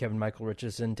Kevin Michael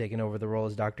Richardson taking over the role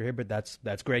as Dr. Hibbert.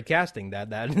 That's great casting.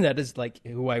 That is like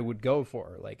who I would go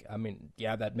for. Like, I mean,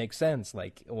 yeah, that makes sense.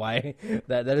 Like, why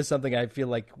that is something I feel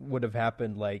like would have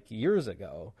happened like years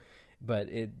ago, but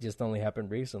it just only happened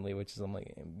recently. Which is I'm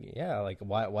like, yeah, like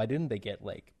why didn't they get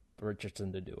like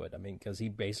Richardson to do it? I mean, because he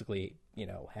basically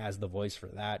has the voice for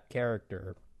that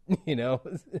character.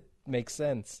 It makes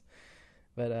sense.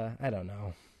 But I don't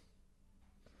know.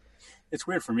 It's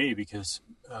weird for me because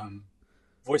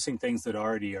voicing things that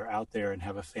already are out there and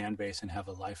have a fan base and have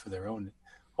a life of their own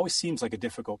always seems like a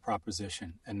difficult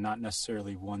proposition and not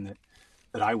necessarily one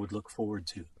that I would look forward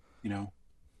to. You know,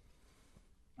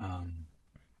 um,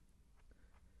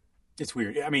 it's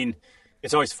weird. I mean,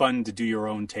 it's always fun to do your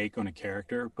own take on a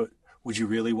character, but would you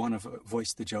really want to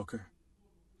voice the Joker?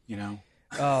 You know?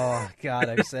 Oh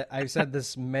God, I've said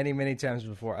this many many times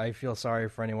before. I feel sorry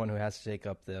for anyone who has to take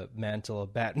up the mantle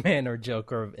of Batman or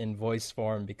Joker in voice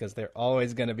form because they're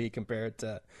always going to be compared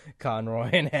to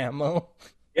Conroy and Hamill.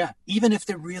 Yeah, even if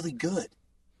they're really good.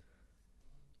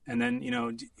 And then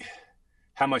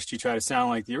how much do you try to sound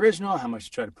like the original? How much do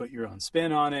you try to put your own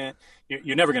spin on it?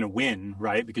 You're never going to win,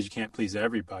 right? Because you can't please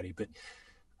everybody. But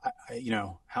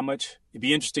how much it'd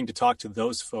be interesting to talk to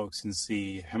those folks and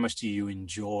see how much do you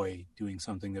enjoy doing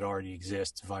something that already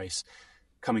exists, vice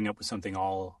coming up with something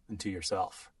all into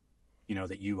yourself,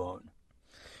 that you own.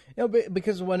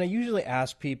 Because when I usually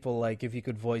ask people like if you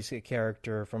could voice a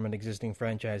character from an existing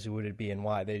franchise, who would it be and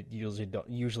why? They usually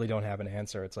don't have an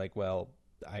answer. It's like, well,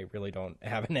 I really don't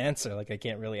have an answer. Like I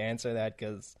can't really answer that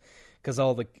because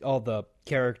all the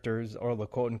characters or the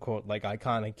quote unquote like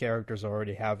iconic characters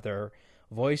already have their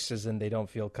voices and they don't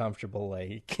feel comfortable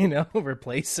like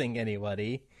replacing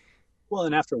anybody. Well,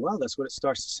 and after a while, that's what it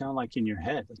starts to sound like in your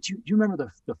head. Like, do you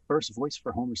remember the first voice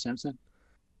for Homer Simpson?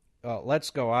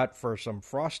 Let's go out for some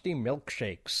frosty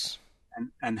milkshakes.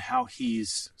 And how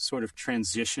he's sort of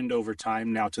transitioned over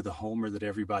time now to the Homer that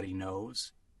everybody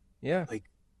knows. Yeah. Like,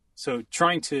 so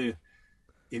trying to,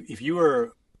 if you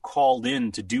were called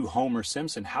in to do Homer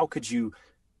Simpson, how could you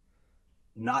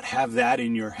not have that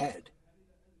in your head?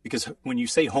 Because when you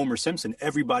say Homer Simpson,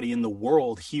 everybody in the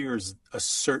world hears a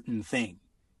certain thing.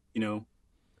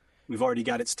 We've already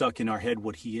got it stuck in our head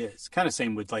what he is. Kind of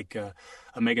same with like a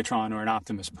Megatron or an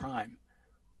Optimus Prime,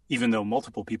 even though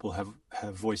multiple people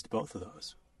have voiced both of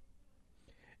those.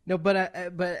 No,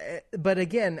 but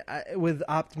again, with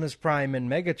Optimus Prime and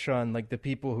Megatron, like the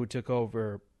people who took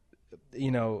over,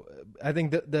 I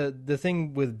think the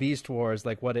thing with Beast Wars,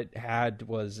 like what it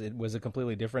was a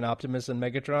completely different Optimus and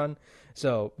Megatron.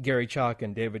 So Gary Chalk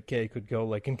and David Kaye could go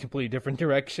like in completely different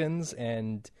directions,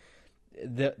 and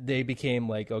they became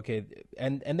like okay,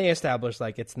 and they established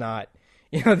like it's not,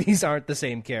 these aren't the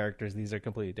same characters; these are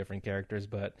completely different characters.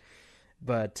 But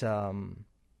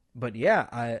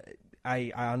yeah,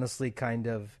 I honestly kind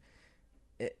of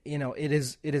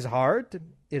it is hard.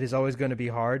 It is always going to be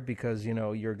hard because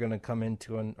you're going to come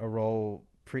into a role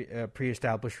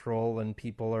pre-established role, and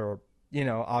people are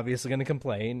obviously going to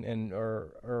complain and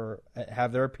or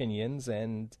have their opinions,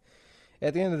 and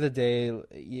at the end of the day,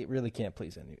 you really can't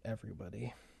please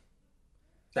everybody.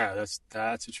 Yeah,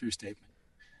 that's a true statement.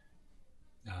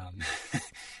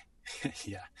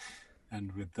 Yeah,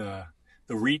 and with the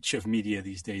reach of media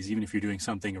these days, even if you're doing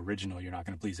something original, you're not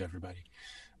going to please everybody.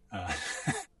 Uh,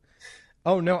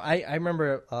 Oh no, I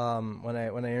remember when I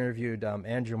interviewed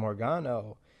Andrew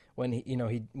Morgano when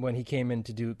he came in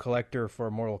to do Collector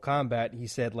for Mortal Kombat. He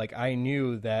said, like, I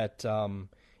knew that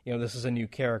this is a new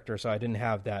character, so I didn't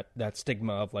have that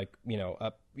stigma of, like,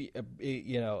 of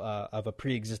a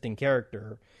pre-existing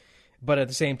character. But at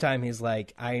the same time, he's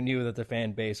like, I knew that the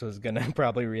fan base was gonna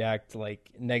probably react,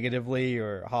 like, negatively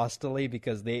or hostilely,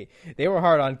 because they were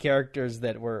hard on characters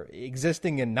that were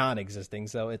existing and non-existing.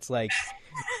 So it's like,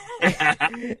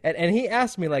 and he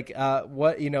asked me, like,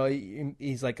 what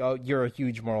he's like, oh, you're a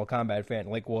huge Mortal Kombat fan.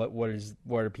 Like, what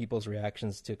are people's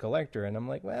reactions to Collector? And I'm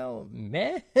like, well,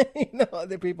 meh.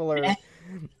 Other people are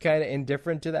kind of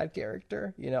indifferent to that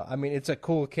character. I mean, it's a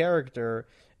cool character,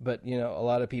 but a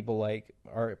lot of people, like,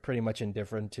 are pretty much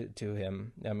indifferent to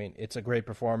him. I mean, it's a great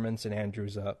performance, and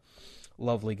Andrew's a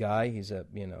lovely guy. He's a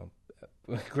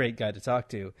great guy to talk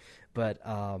to, but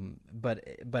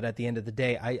at the end of the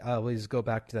day, I always go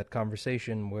back to that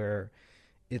conversation where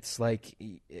it's like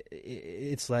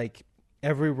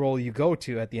every role you go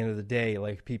to, at the end of the day,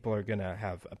 like, people are gonna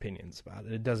have opinions about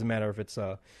it. It doesn't matter if it's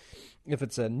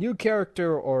a new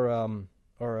character or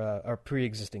a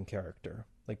pre-existing character.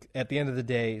 Like, at the end of the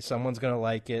day, someone's going to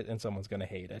like it and someone's going to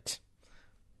hate it.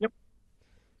 Yep.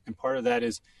 And part of that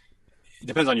is, it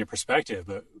depends on your perspective,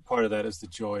 but part of that is the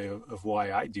joy of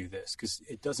why I do this, because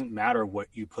it doesn't matter what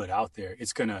you put out there.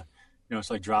 It's going to, it's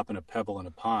like dropping a pebble in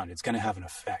a pond. It's going to have an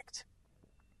effect.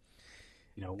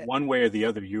 One way or the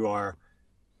other, you are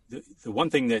the one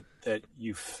thing that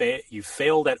you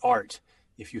failed at art.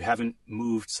 If you haven't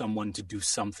moved someone to do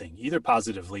something, either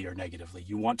positively or negatively,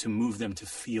 you want to move them to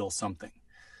feel something.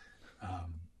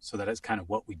 So that is kind of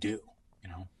what we do,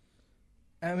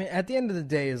 I mean, at the end of the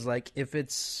day, is like, if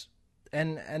it's,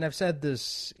 and I've said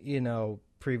this,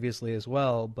 previously as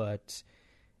well, but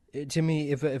to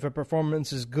me, if a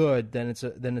performance is good, then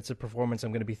it's a performance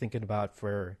I'm going to be thinking about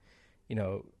for,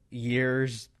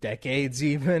 years, decades,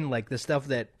 even. Like, the stuff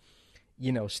that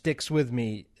sticks with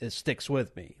me sticks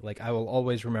with me. Like, I will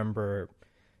always remember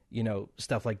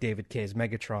stuff like David Kay's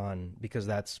Megatron, because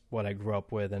that's what I grew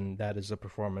up with, and that is a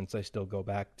performance I still go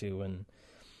back to and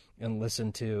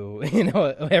listen to,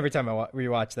 every time I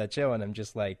rewatch that show, and I'm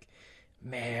just like,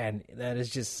 man, that is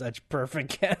just such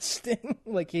perfect casting.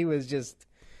 Like, he was just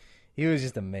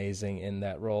amazing in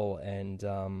that role. And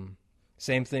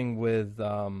same thing with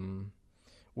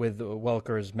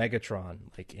Welker's Megatron.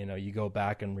 Like, you go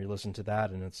back and re-listen to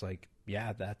that, and it's like,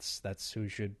 yeah, that's who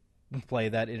should play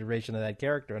that iteration of that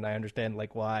character. And I understand,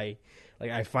 like, why, like,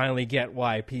 I finally get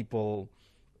why people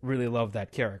really love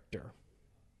that character.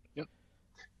 Yep.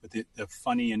 But the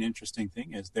funny and interesting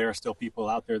thing is, there are still people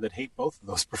out there that hate both of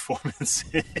those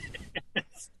performances.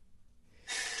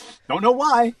 Don't know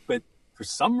why, but for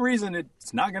some reason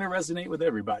it's not going to resonate with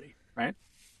everybody, right?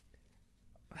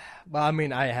 Well, I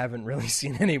mean, I haven't really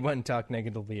seen anyone talk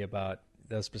negatively about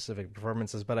those specific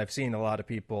performances, but I've seen a lot of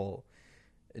people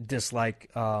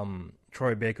dislike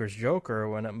Troy Baker's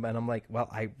Joker, and I'm like, well,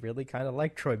 I really kind of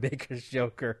like Troy Baker's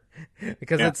Joker,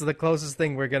 because that's the closest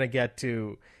thing we're gonna get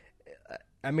to.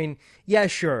 I mean, yeah,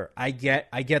 sure, I get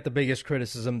the biggest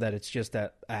criticism that it's just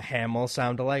a Hamill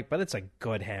sound-alike, but it's a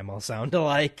good Hamill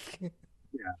sound-alike.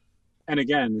 Yeah, and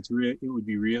again, it would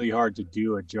be really hard to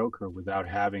do a Joker without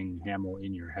having Hamill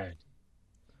in your head.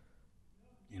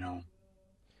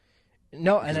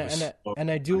 No,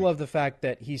 and I do love the fact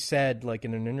that he said, like,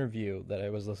 in an interview that I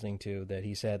was listening to, that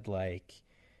he said, like,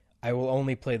 I will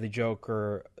only play the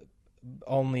Joker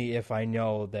only if I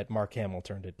know that Mark Hamill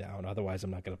turned it down. Otherwise,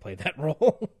 I'm not going to play that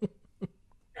role.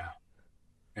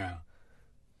 Yeah.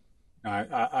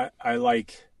 I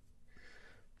like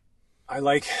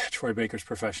Troy Baker's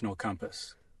professional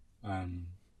compass,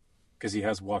 because he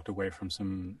has walked away from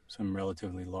some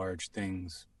relatively large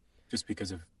things just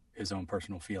because of his own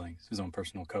personal feelings, his own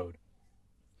personal code.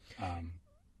 I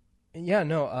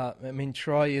mean,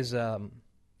 Troy is, I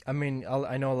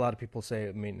know a lot of people say,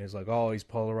 I mean, it's like, oh, he's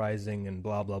polarizing and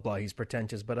blah, blah, blah, he's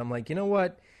pretentious, but I'm like, you know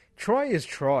what? Troy is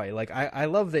Troy. Like, I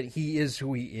love that he is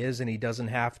who he is, and he doesn't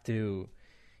have to,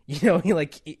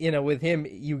 with him,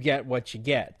 you get what you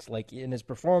get. Like, in his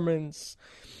performance,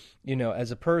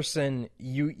 as a person,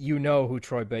 you know who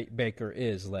Troy Baker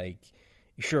is. Like,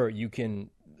 sure, you can,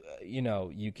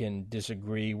 you can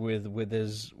disagree with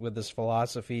his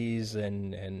philosophies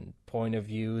and point of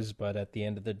views, but at the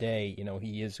end of the day,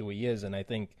 he is who he is, and I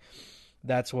think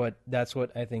that's what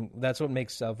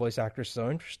makes voice actors so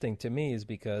interesting to me, is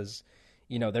because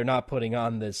they're not putting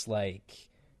on this like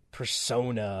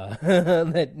persona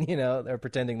that they're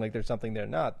pretending like they're something they're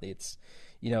not. It's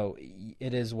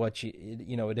it is what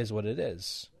it is what it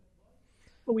is.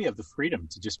 But we have the freedom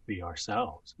to just be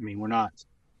ourselves. I mean, we're not.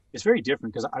 It's very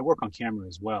different because I work on camera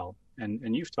as well,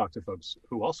 and you've talked to folks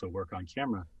who also work on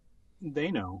camera.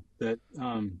 They know that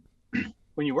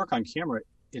when you work on camera,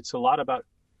 it's a lot about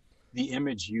the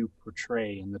image you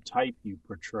portray and the type you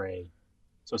portray.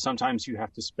 So sometimes you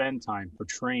have to spend time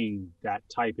portraying that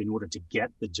type in order to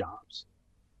get the jobs.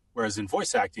 Whereas in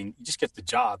voice acting, you just get the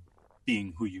job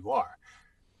being who you are.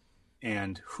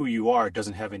 And who you are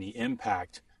doesn't have any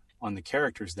impact on the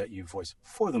characters that you voice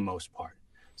for the most part.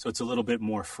 So it's a little bit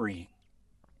more freeing.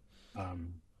 Also,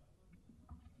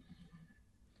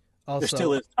 there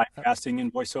still is typecasting in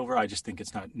voiceover. I just think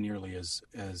it's not nearly as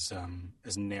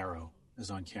narrow as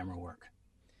on camera work.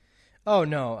 Oh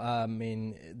no, I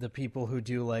mean the people who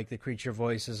do like the creature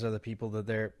voices are the people that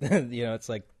they're it's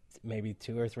like maybe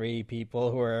two or three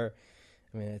people who are.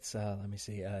 I mean it's let me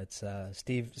see, it's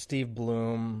Steve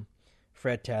Bloom,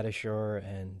 Fred Tatasciore,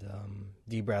 and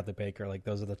D. Bradley Baker. Like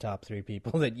those are the top three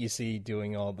people that you see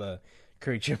doing all the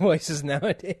creature voices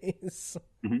nowadays.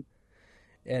 Mm-hmm.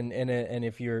 And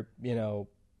if you're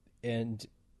and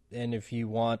if you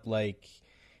want like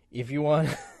if you want.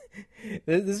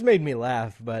 This made me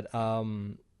laugh, but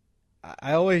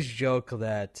I always joke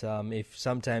that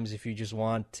if you just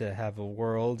want to have a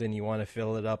world and you want to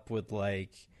fill it up with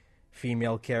like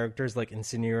female characters, like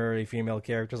incendiary female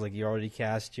characters, like you already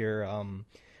cast your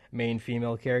main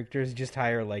female characters, just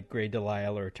hire like Grey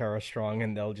Delisle or Tara Strong,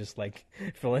 and they'll just like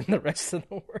fill in the rest of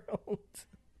the world.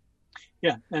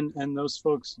 Yeah, and those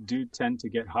folks do tend to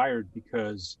get hired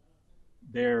because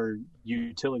their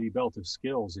utility belt of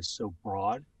skills is so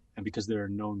broad. And because they're a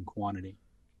known quantity,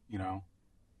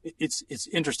 it's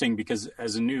interesting because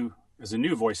as a new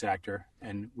voice actor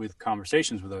and with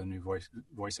conversations with other new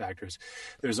voice actors,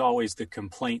 there's always the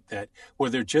complaint that,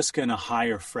 well, they're just going to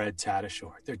hire Fred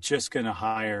Tatasciore, they're just going to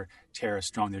hire Tara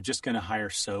Strong, they're just going to hire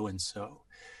so and so.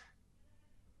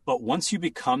 But once you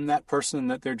become that person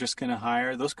that they're just going to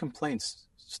hire, those complaints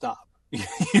stop. You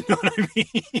know what I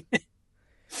mean?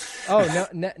 Oh,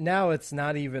 no, now it's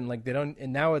not even like they don't.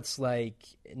 And now it's like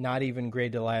not even Grey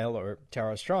Delisle or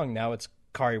Tara Strong. Now it's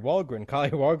Kari Wahlgren.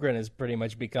 Kari Wahlgren has pretty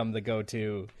much become the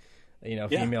go-to,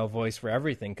 female voice for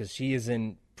everything because she is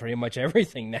in pretty much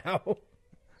everything now.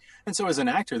 And so, as an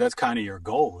actor, that's kind of your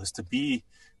goal: is to be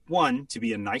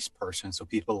a nice person, so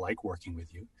people like working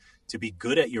with you; to be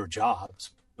good at your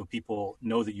jobs, so people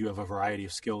know that you have a variety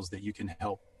of skills that you can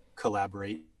help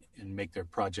collaborate and make their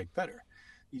project better.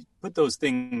 You put those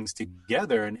things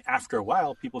together, and after a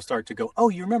while, people start to go, "Oh,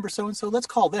 you remember so and so? Let's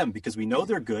call them because we know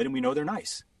they're good and we know they're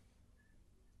nice."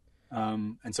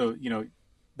 And so,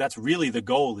 that's really the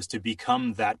goal: is to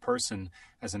become that person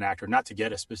as an actor, not to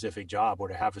get a specific job or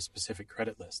to have a specific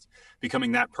credit list.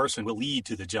 Becoming that person will lead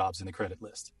to the jobs in the credit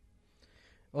list.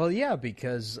 Well, yeah,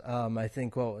 because I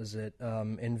think what was it?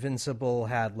 Invincible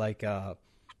had like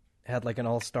an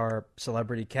all-star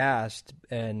celebrity cast,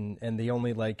 and the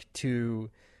only like two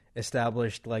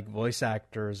established like voice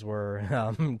actors were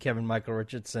Kevin Michael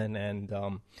Richardson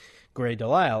and Grey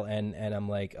Delisle, and I'm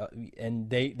like, and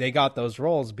they got those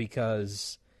roles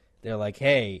because they're like,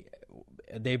 hey,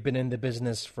 they've been in the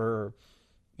business for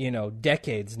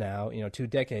decades now, 2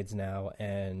 decades now,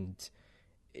 and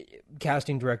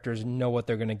casting directors know what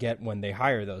they're going to get when they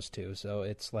hire those two. So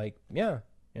it's like, yeah,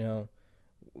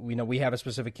 we have a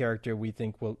specific character we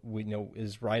think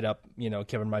is right up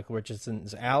Kevin Michael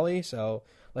Richardson's alley, so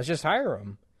let's just hire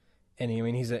him. And I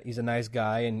mean he's a nice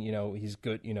guy, and he's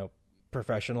good,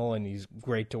 professional, and he's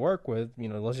great to work with.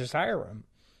 Let's just hire him.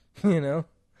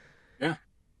 Yeah,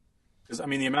 because I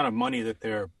mean the amount of money that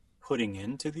they're putting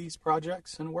into these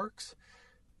projects and works,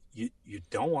 you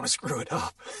don't want to screw it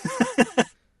up.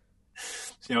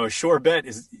 A sure bet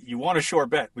is you want a sure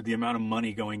bet with the amount of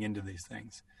money going into these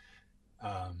things.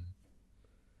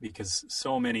 Because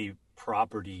so many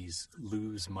properties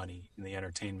lose money in the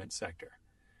entertainment sector.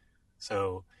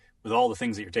 So with all the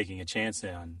things that you're taking a chance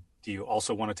on, do you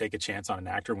also want to take a chance on an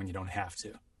actor when you don't have to?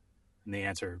 And the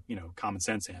answer, common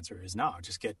sense answer is no,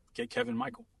 just get Kevin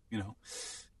Michael,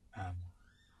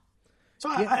 So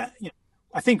yeah.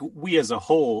 I think we as a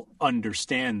whole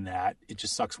understand that. It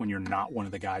just sucks when you're not one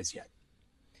of the guys yet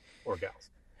or gals.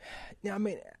 Yeah, I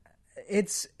mean,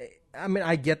 It's, I mean,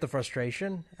 I get the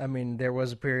frustration. I mean, there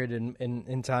was a period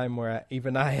in time where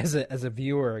even I, as a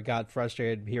viewer, got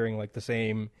frustrated hearing like the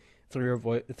same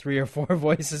three or four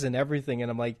voices and everything,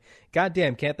 and I'm like, God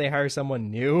damn, can't they hire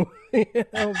someone new? You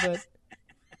know,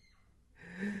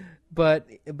 but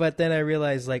then I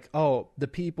realized, like, oh, the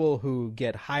people who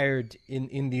get hired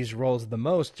in these roles the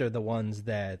most are the ones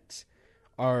that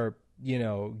are,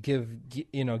 give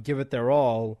it their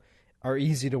all, are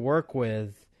easy to work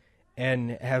with,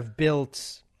 and have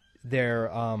built their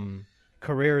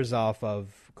careers off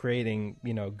of creating,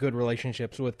 good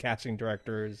relationships with casting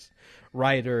directors,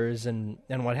 writers, and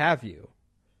what have you.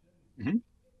 Mm-hmm.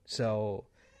 So,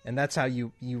 and that's how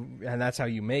you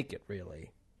make it,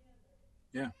 really.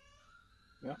 Yeah.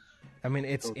 Yeah. I mean,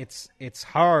 it's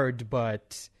hard,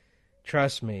 but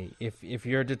trust me, if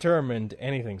you're determined,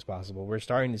 anything's possible. We're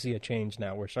starting to see a change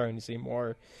now. We're starting to see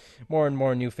more and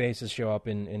more new faces show up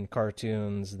in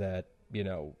cartoons that,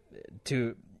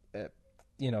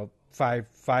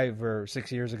 5 or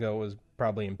 6 years ago was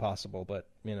probably impossible. But,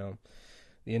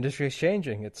 the industry is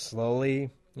changing. It's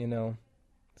slowly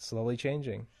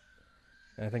changing.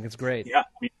 And I think it's great. Yeah.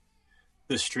 I mean,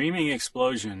 the streaming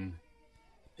explosion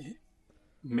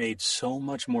made so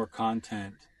much more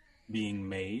content being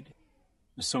made.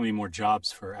 There's so many more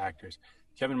jobs for actors.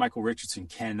 Kevin Michael Richardson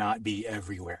cannot be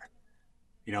everywhere.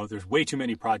 There's way too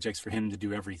many projects for him to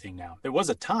do everything now. There was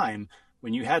a time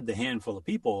when you had the handful of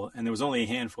people and there was only a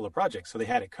handful of projects, so they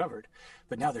had it covered.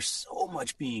 But now there's so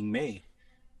much being made.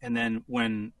 And then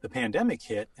when the pandemic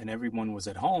hit and everyone was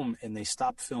at home and they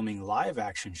stopped filming live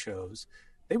action shows,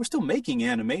 they were still making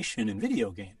animation and video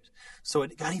games. So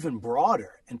it got even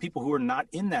broader, and people who were not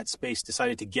in that space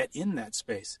decided to get in that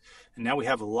space. And now we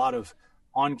have a lot of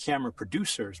on-camera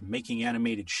producers making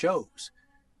animated shows.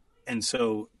 And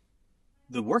so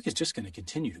the work is just going to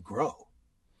continue to grow.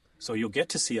 So you'll get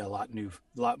to see a lot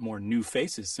more new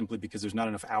faces, simply because there's not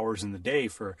enough hours in the day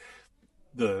for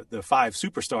the 5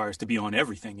 superstars to be on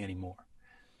everything anymore.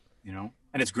 And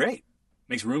it's great.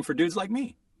 Makes room for dudes like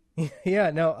me. Yeah,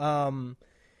 no,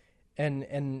 and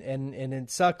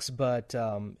it sucks, but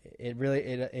it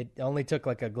really only took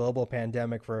like a global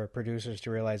pandemic for producers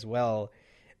to realize, well,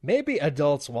 maybe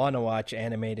adults want to watch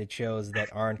animated shows that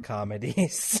aren't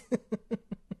comedies.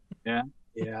 Yeah.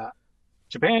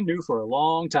 Japan knew for a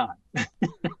long time.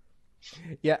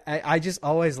 Yeah, I just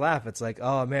always laugh. It's like,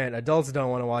 oh man, adults don't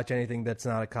want to watch anything that's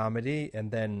not a comedy,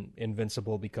 and then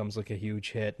Invincible becomes like a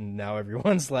huge hit, and now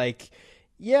everyone's like,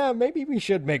 yeah, maybe we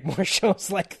should make more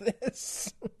shows like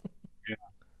this.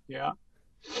 Yeah.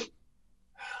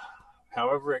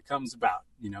 However it comes about,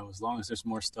 as long as there's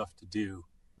more stuff to do,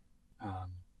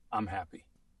 I'm happy.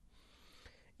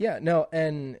 Yeah, no,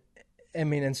 and I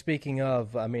mean, and speaking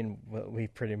of, I mean, we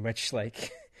pretty much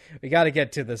like, we got to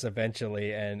get to this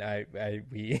eventually, and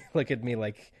we look at me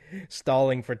like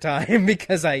stalling for time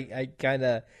because I kind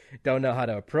of don't know how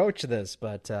to approach this,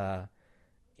 but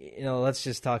let's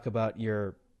just talk about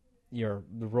the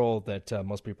role that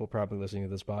most people probably listening to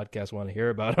this podcast want to hear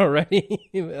about already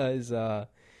is your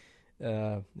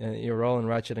role in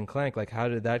Ratchet and Clank. Like, how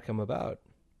did that come about?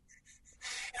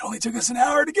 It only took us an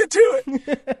hour to get to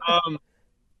it.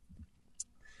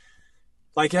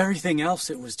 Like everything else,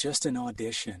 it was just an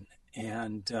audition,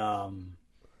 and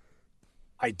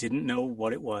I didn't know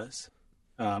what it was.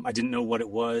 I didn't know what it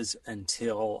was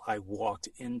until I walked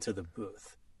into the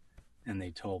booth, and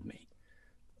they told me.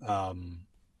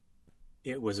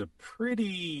 It was a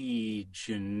pretty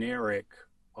generic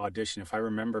audition. If I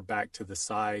remember back to the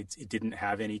sides, it didn't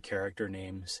have any character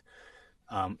names.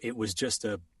 It was just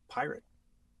a pirate,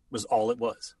 was all it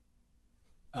was.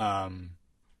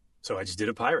 So I just did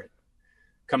a pirate.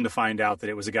 Come to find out that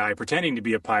it was a guy pretending to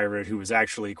be a pirate who was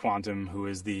actually Quantum, who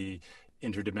is the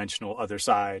interdimensional other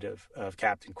side of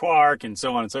Captain Quark, and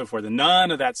so on and so forth. And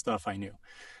none of that stuff I knew.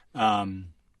 But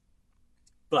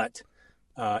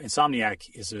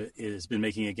Insomniac has been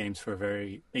making games for a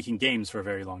very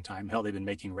long time. Hell, they've been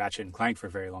making Ratchet and Clank for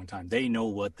a very long time. They know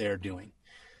what they're doing.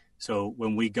 So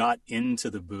when we got into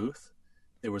the booth,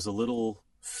 there was a little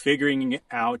figuring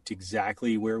out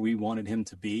exactly where we wanted him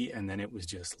to be, and then it was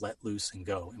just let loose and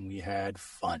go. And we had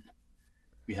fun.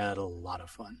 We had a lot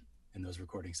of fun in those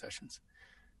recording sessions.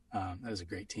 That was a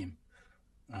great team.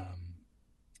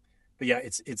 But yeah,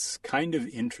 it's kind of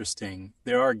interesting.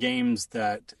 There are games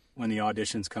that when the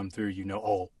auditions come through,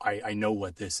 I know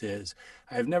what this is.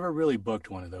 I've never really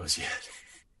booked one of those yet.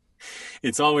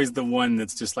 It's always the one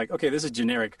that's just like, okay, this is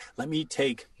generic. Let me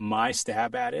take my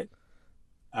stab at it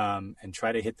and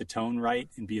try to hit the tone right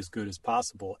and be as good as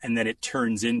possible. And then it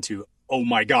turns into, oh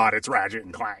my God, it's Ratchet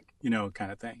and Clank,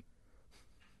 kind of thing.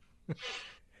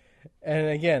 And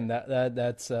again,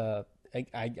 that's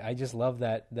I just love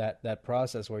that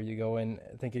process where you go in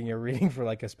thinking you're reading for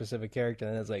like a specific character,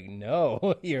 and it's like,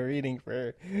 no, you're reading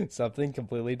for something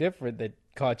completely different that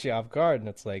caught you off guard, and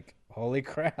it's like, holy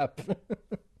crap.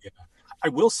 Yeah. I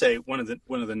will say one of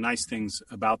the nice things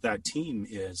about that team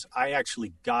is I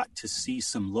actually got to see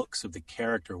some looks of the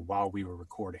character while we were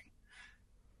recording.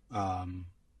 Um,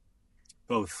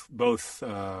 both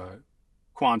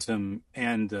Quantum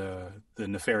and the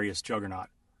nefarious Juggernaut,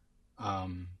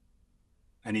 um,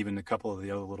 and even a couple of the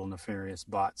other little nefarious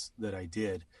bots that I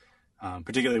did.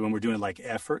 Particularly when we're doing like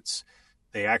efforts,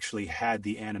 they actually had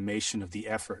the animation of the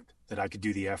effort that I could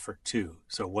do the effort too.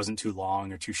 So it wasn't too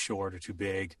long or too short or too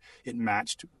big. It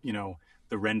matched,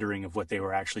 the rendering of what they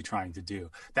were actually trying to do.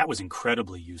 That was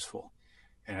incredibly useful.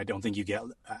 And I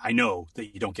know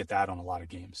that you don't get that on a lot of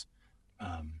games.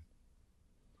 Um,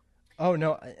 Oh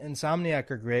no, Insomniac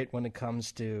are great when it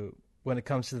comes to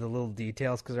the little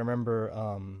details because I remember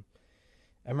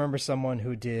someone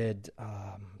who did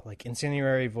like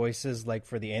incendiary voices like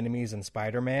for the enemies in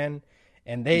Spider-Man,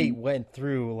 and they went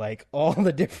through like all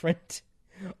the different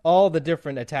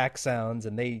attack sounds,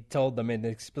 and they told them in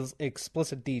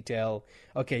explicit detail,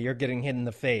 okay, you're getting hit in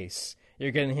the face,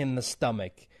 you're getting hit in the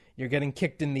stomach, you're getting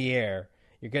kicked in the air,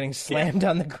 you're getting slammed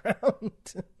on the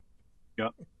ground. yeah.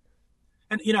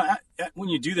 And when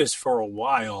you do this for a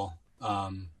while,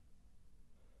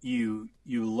 you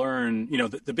learn,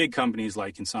 the big companies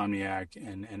like Insomniac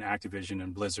and Activision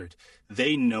and Blizzard,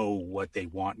 they know what they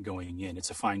want going in. It's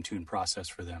a fine-tuned process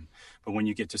for them. But when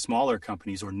you get to smaller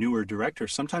companies or newer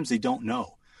directors, sometimes they don't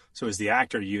know. So as the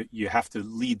actor, you have to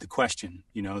lead the question.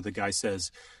 The guy says,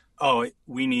 oh,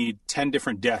 we need 10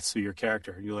 different deaths of your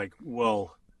character. You're like,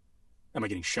 well, am I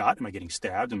getting shot? Am I getting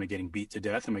stabbed? Am I getting beat to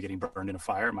death? Am I getting burned in a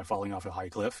fire? Am I falling off a high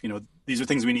cliff? These are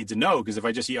things we need to know, because if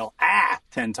I just yell,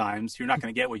 10 times, you're not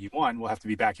going to get what you want. We'll have to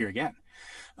be back here again.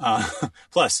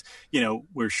 Plus,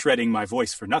 we're shredding my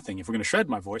voice for nothing. If we're going to shred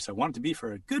my voice, I want it to be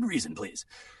for a good reason, please.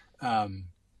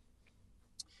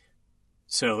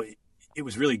 So it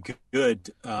was really good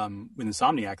with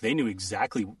Insomniac. They knew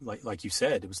exactly, like you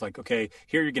said. It was like, okay,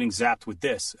 here you're getting zapped with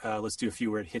this. Let's do a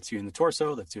few where it hits you in the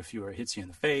torso. Let's do a few where it hits you in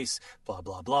the face. Blah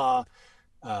blah blah.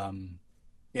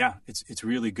 Yeah, it's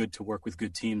really good to work with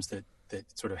good teams that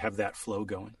sort of have that flow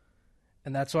going.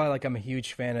 And that's why like I'm a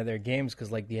huge fan of their games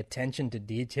because like the attention to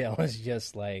detail is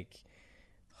just like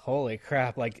holy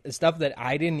crap, like stuff that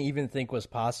I didn't even think was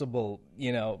possible,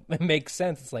 it makes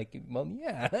sense. It's like, well,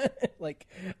 yeah. Like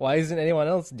why isn't anyone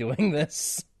else doing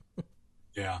this?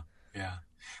 Yeah. Yeah.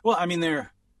 Well, I mean,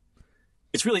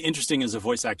 it's really interesting as a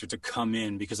voice actor to come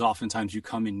in, because oftentimes you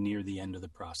come in near the end of the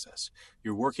process.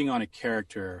 You're working on a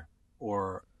character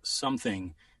or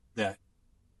something that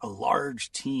a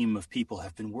large team of people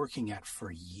have been working at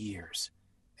for years,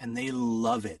 and they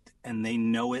love it and they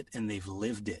know it and they've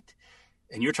lived it.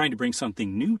 And you're trying to bring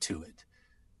something new to it.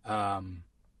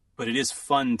 But it is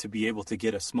fun to be able to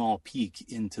get a small peek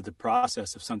into the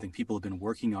process of something people have been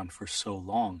working on for so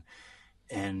long.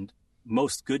 And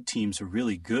most good teams are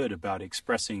really good about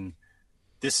expressing,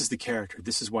 this is the character,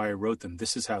 this is why I wrote them,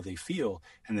 this is how they feel.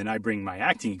 And then I bring my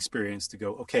acting experience to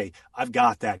go, okay, I've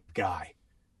got that guy.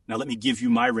 Now let me give you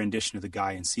my rendition of the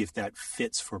guy and see if that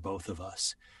fits for both of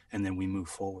us. And then we move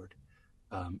forward.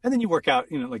 And then you work out,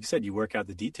 like you said, you work out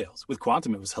the details. With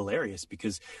Quantum, it was hilarious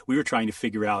because we were trying to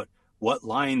figure out what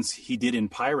lines he did in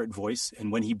pirate voice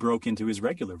and when he broke into his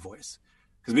regular voice,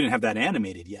 because we didn't have that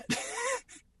animated yet.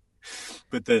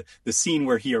 But the scene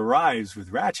where he arrives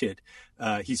with Ratchet,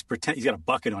 he's got a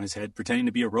bucket on his head, pretending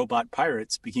to be a robot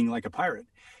pirate, speaking like a pirate.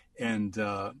 And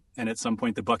at some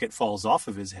point, the bucket falls off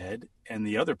of his head, and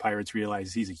the other pirates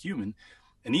realize he's a human.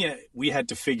 And we had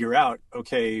to figure out,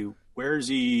 okay, where's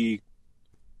he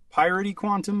piratey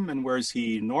Quantum and where's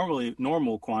he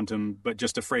normal Quantum, but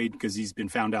just afraid because he's been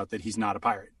found out that he's not a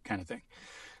pirate, kind of thing.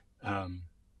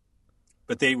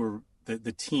 But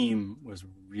the team was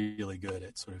really good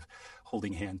at sort of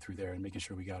holding hand through there and making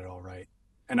sure we got it all right.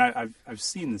 And I've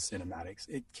seen the cinematics.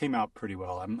 It came out pretty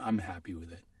well. I'm happy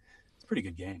with it. It's a pretty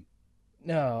good game.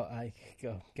 No,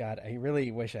 God, I really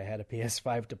wish I had a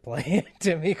PS5 to play it.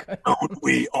 To me, don't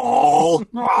we all?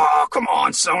 Oh, come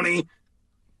on, Sony.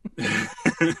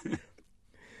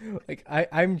 Like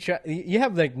I'm you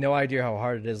have like no idea how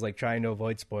hard it is like trying to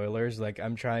avoid spoilers. Like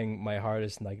I'm trying my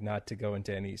hardest like not to go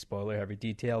into any spoiler heavy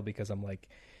detail because I'm like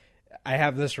I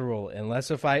have this rule,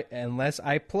 unless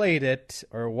I played it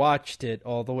or watched it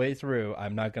all the way through,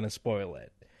 I'm not going to spoil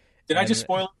it. Did I just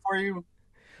spoil it for you?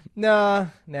 Nah.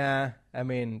 I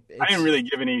mean, I didn't really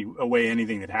give away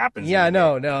anything that happens. Yeah,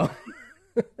 no.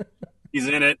 He's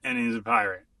in it and he's a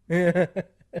pirate.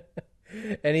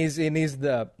 and he's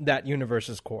that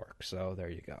universe's Quark. So there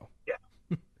you go. Yeah.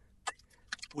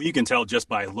 Well, you can tell just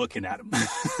by looking at him.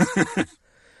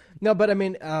 No, but I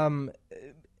mean,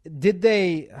 did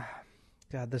they?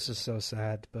 God, this is so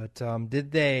sad. But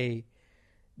did they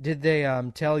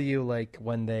tell you, like,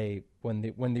 when they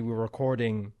were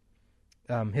recording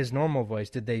his normal voice?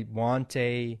 Did they want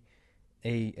a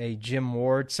Jim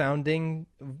Ward sounding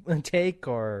take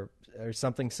or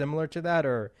something similar to that,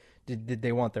 or did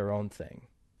they want their own thing?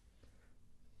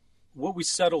 What we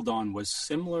settled on was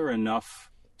similar enough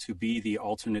to be the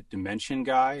alternate dimension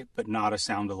guy, but not a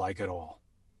sound-alike at all,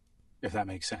 if that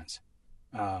makes sense.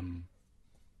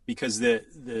 Because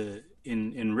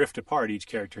in Rift Apart, each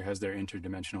character has their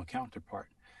interdimensional counterpart.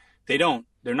 They're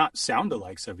not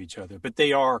sound-alikes of each other, but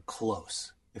they are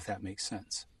close, if that makes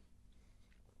sense.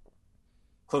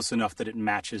 Close enough that it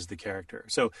matches the character.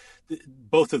 So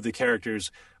both of the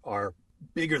characters are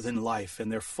bigger than life,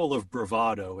 and they're full of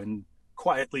bravado and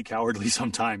quietly cowardly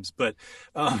sometimes, but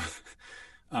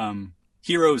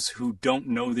heroes who don't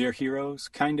know they're heroes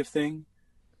kind of thing.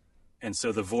 And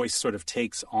so the voice sort of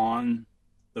takes on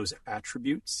those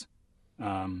attributes.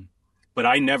 But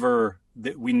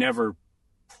we never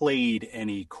played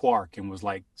any Quark and was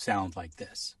like, sound like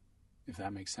this, if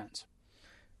that makes sense.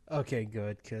 Okay,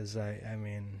 good, because I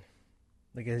mean,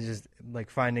 like, it's just like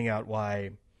finding out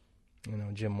why,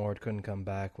 Jim Ward couldn't come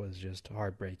back was just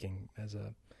heartbreaking as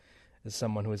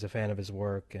someone who is a fan of his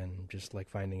work, and just like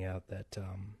finding out that.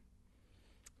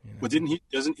 Well,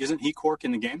 isn't he Quark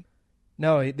in the game?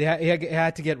 No, he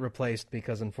had to get replaced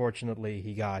because unfortunately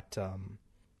he's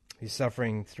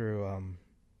suffering through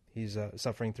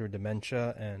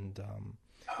dementia, and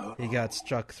he got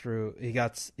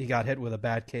hit with a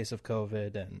bad case of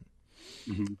COVID, and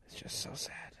it's just so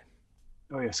sad.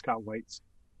 Oh yeah, Scott White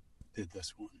did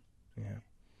this one. Yeah.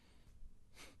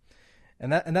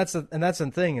 And that's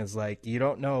the thing is, like, you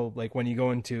don't know, like, when you go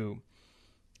into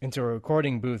a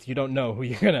recording booth, you don't know who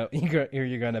you're gonna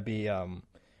be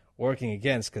working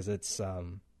against, because it's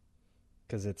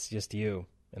just you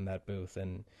in that booth,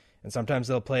 and sometimes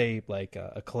they'll play like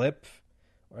a clip,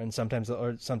 and sometimes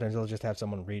they'll just have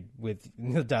someone read with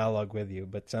the dialogue with you,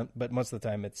 but most of the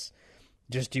time it's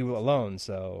just you alone,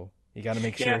 so you got to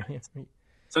make sure.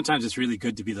 Sometimes it's really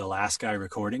good to be the last guy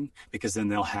recording, because then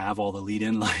they'll have all the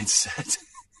lead-in lines set.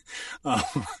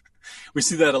 We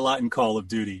see that a lot in Call of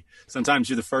Duty. Sometimes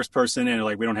you're the first person in,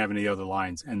 like, we don't have any other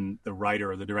lines, and the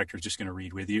writer or the director is just going to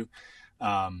read with you.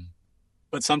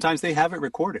 But sometimes they have it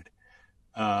recorded.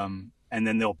 And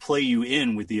then they'll play you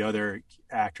in with the other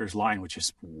actor's line, which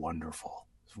is wonderful.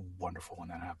 It's wonderful when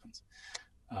that happens.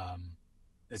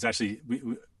 It's actually,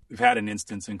 we've had an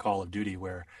instance in Call of Duty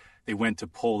where they went to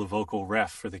pull the vocal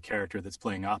ref for the character that's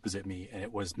playing opposite me, and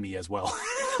it was me as well.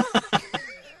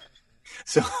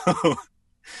 So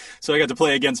I got to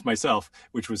play against myself,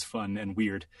 which was fun and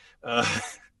weird.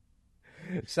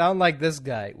 Sound like this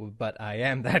guy, but I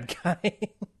am that guy.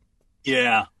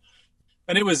 Yeah.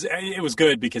 And it was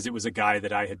good because it was a guy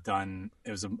that I had done. It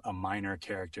was a minor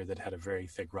character that had a very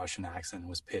thick Russian accent,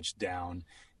 was pitched down,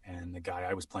 and the guy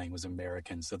I was playing was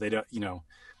American. So they don't,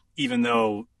 even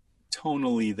though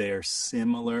tonally they're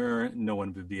similar, no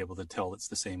one would be able to tell it's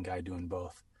the same guy doing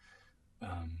both.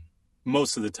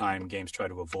 Most of the time, games try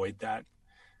to avoid that.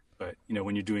 But,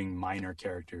 when you're doing minor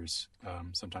characters,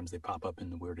 sometimes they pop up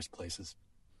in the weirdest places.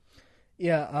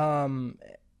 Yeah.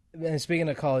 And speaking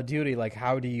of Call of Duty, like,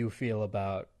 how do you feel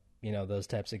about, those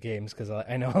types of games? Because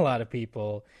I know a lot of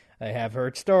people, I have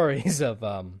heard stories of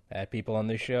had people on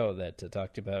the show that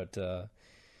talked about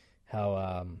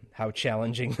how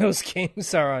challenging those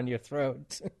games are on your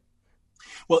throat.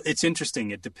 Well, it's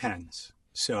interesting. It depends.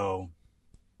 So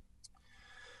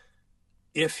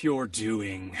if you're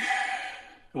doing...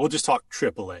 We'll just talk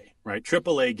AAA, right?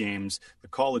 AAA games, the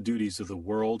Call of Duties of the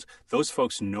world, those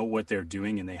folks know what they're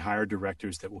doing, and they hire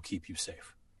directors that will keep you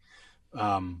safe.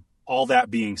 All that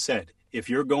being said, if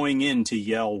you're going in to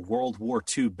yell World War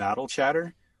II battle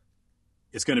chatter,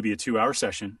 it's going to be a 2-hour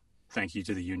session, thank you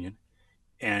to the union,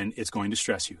 and it's going to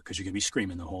stress you because you're going to be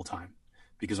screaming the whole time.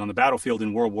 Because on the battlefield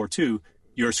in World War II,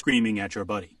 you're screaming at your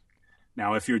buddy.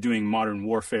 Now, if you're doing Modern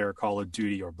Warfare, Call of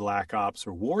Duty, or Black Ops,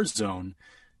 or Warzone,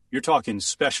 you're talking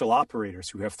special operators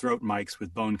who have throat mics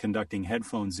with bone-conducting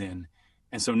headphones in,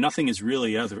 and so nothing is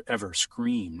really ever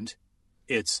screamed.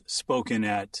 It's spoken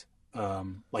at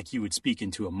like you would speak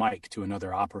into a mic to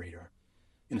another operator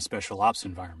in a special ops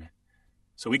environment.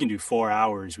 So we can do 4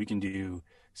 hours, we can do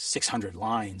 600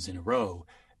 lines in a row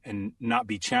and not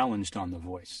be challenged on the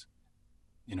voice.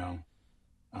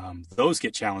 Those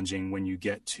get challenging when you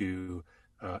get to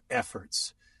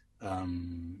efforts,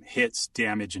 hits,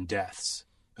 damage, and deaths.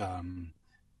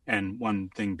 And one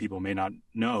thing people may not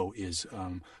know is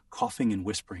coughing and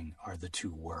whispering are the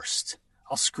two worst.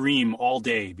 I'll scream all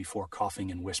day before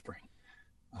coughing and whispering,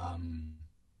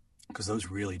 because those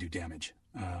really do damage.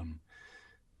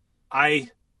 I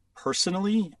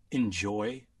personally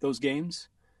enjoy those games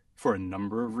for a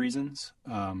number of reasons.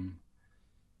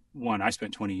 One, I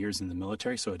spent 20 years in the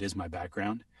military, so it is my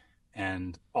background.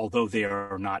 And although they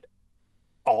are not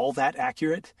all that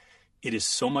accurate, it is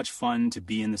so much fun to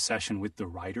be in the session with the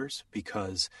writers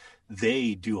because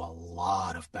they do a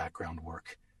lot of background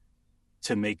work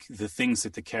to make the things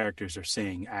that the characters are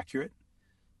saying accurate,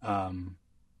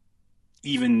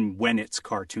 even when it's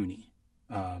cartoony.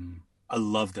 I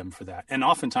love them for that. And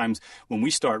oftentimes when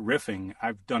we start riffing,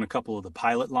 I've done a couple of the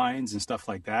pilot lines and stuff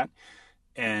like that.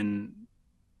 And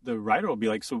the writer will be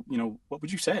like, so, what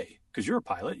would you say? Because you're a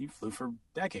pilot, you flew for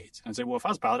decades. And I'd say, well, if I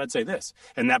was a pilot, I'd say this.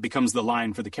 And that becomes the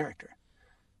line for the character.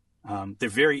 They're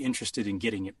very interested in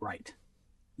getting it right,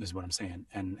 is what I'm saying.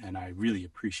 And I really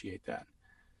appreciate that.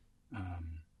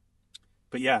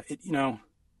 But yeah,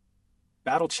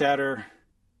 battle chatter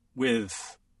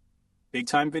with big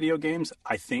time video games,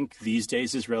 I think these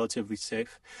days is relatively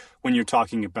safe. When you're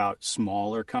talking about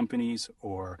smaller companies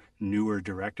or newer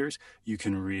directors, you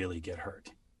can really get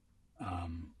hurt.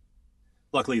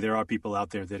 Luckily, there are people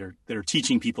out there that are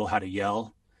teaching people how to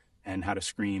yell and how to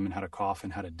scream and how to cough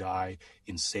and how to die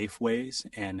in safe ways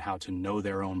and how to know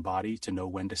their own body, to know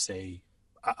when to say,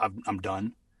 I'm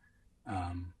done.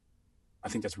 I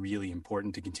think that's really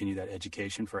important to continue that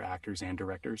education for actors and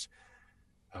directors.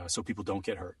 So people don't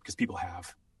get hurt, because people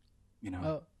have,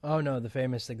 Oh no, the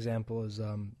famous example is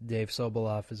Dave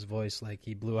Soboleff. His voice, like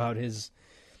he blew out his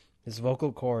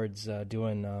vocal cords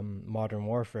doing Modern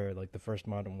Warfare, like the first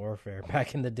Modern Warfare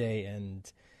back in the day, and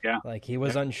yeah, like he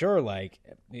was unsure,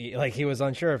 he was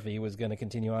unsure if he was going to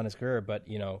continue on his career, but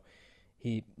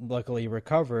he luckily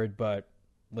recovered, but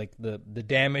like the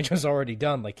damage was already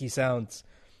done. Like he sounds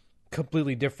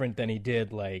completely different than he did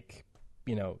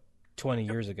 20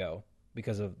 years ago.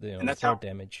 Because of the throat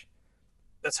damage.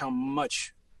 That's how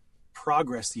much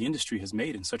progress the industry has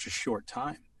made in such a short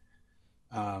time.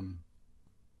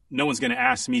 No one's going to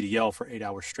ask me to yell for 8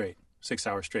 hours straight, 6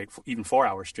 hours straight, even 4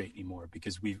 hours straight anymore,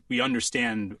 because we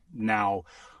understand now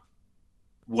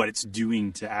what it's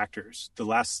doing to actors. The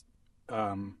last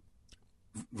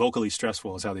vocally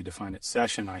stressful is how they define it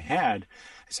session I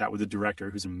sat with a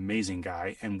director who's an amazing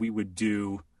guy, and we would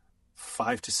do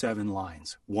 5 to 7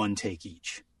 lines, one take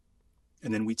each.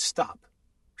 And then we'd stop,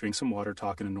 drink some water,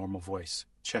 talk in a normal voice,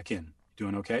 check in.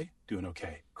 Doing okay? Doing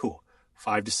okay. Cool.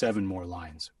 5 to 7 more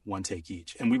lines, one take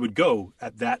each. And we would go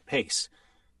at that pace,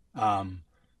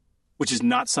 which is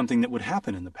not something that would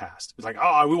happen in the past. It's like,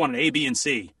 oh, we want an A, B, and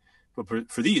C.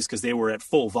 But for these, because they were at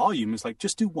full volume, it's like,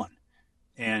 just do one.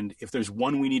 And if there's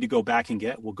one we need to go back and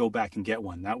get, we'll go back and get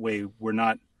one. That way we're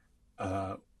not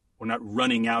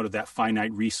running out of that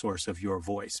finite resource of your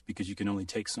voice, because you can only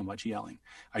take so much yelling.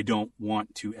 I don't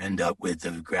want to end up with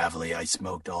the gravelly, I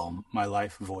smoked all my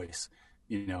life voice,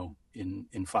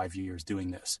 in 5 years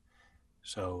doing this.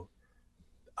 So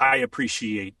I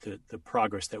appreciate the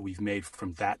progress that we've made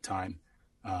from that time.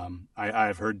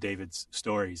 I've heard David's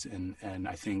stories, and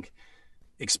I think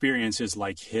experiences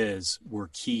like his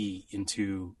were key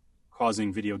into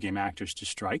causing video game actors to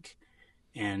strike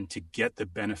and to get the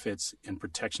benefits and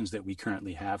protections that we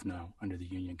currently have now under the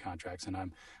union contracts.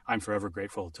 And I'm forever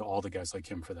grateful to all the guys like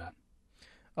him for that.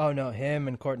 Oh no, him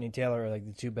and Courtney Taylor are like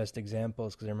the two best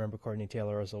examples, because I remember Courtney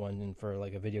Taylor also went in for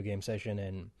like a video game session,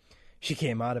 and she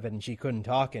came out of it and she couldn't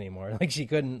talk anymore. Like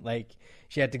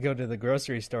she had to go to the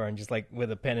grocery store and just like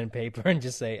with a pen and paper and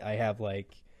just say, I have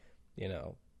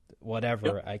whatever,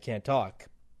 yep. I can't talk.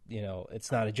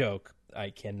 It's not a joke. I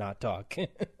cannot talk.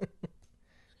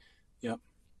 Yep.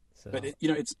 So. But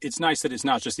it's nice that it's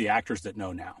not just the actors that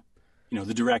know now.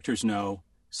 The directors know.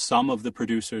 Some of the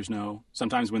producers know.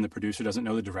 Sometimes when the producer doesn't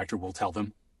know, the director will tell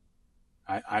them.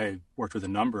 I worked with a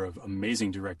number of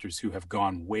amazing directors who have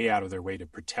gone way out of their way to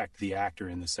protect the actor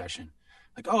in the session.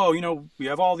 Like, oh, we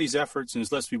have all these efforts, and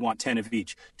unless we want 10 of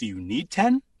each. Do you need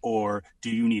 10, or do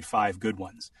you need 5 good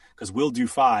ones? Because we'll do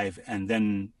 5 and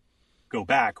then go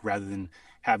back rather than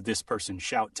have this person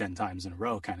shout 10 times in a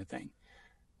row kind of thing.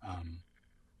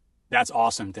 That's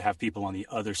awesome to have people on the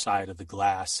other side of the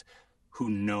glass who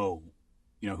know,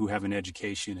 who have an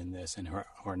education in this and who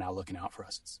are now looking out for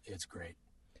us. It's great.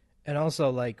 And also,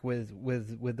 like with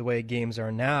the way games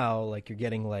are now, like you're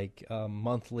getting like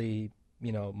monthly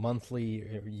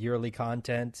or yearly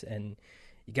content, and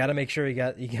you got to make sure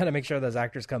those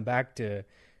actors come back to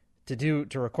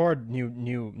record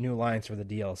new lines for the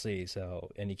DLC.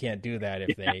 So, and you can't do that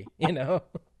if they,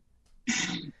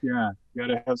 Yeah, you got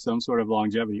to have some sort of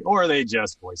longevity, or they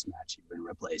just voice match you and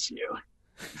replace you.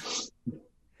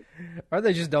 Or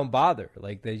they just don't bother.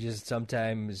 Like they just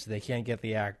sometimes they can't get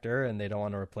the actor and they don't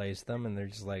want to replace them, and they're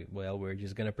just like, well, we're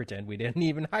just gonna pretend we didn't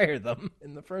even hire them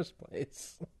in the first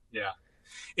place. Yeah,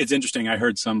 it's interesting. I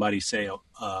heard somebody say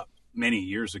many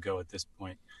years ago at this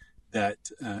point that,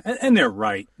 and they're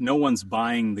right. No one's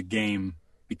buying the game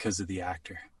because of the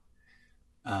actor.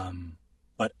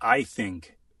 But I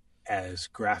think as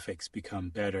graphics become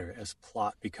better, as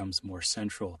plot becomes more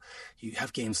central, you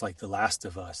have games like The Last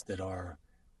of Us that are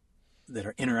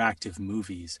interactive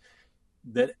movies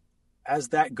that as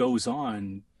that goes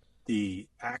on, the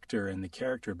actor and the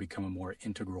character become a more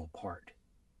integral part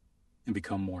and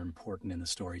become more important in the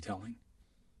storytelling.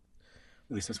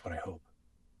 At least that's what I hope.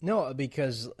 No,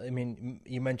 because I mean,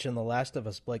 you mentioned The Last of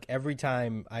Us. Like every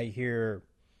time I hear,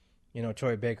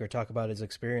 Troy Baker talk about his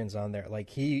experience on there, like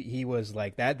he was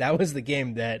like that. That was the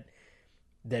game that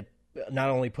not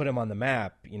only put him on the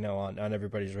map, on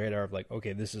everybody's radar of like,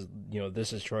 okay, this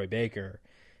is Troy Baker.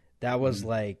 That was Mm-hmm.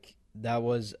 like that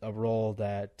was a role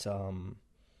that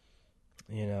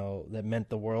that meant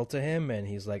the world to him, and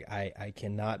he's like, I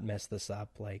cannot mess this up.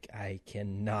 Like I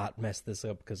cannot mess this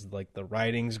up because like the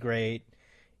writing's great.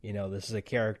 This is a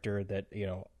character that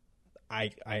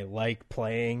I like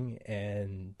playing,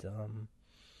 and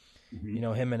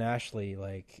Mm-hmm. him and Ashley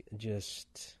like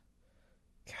just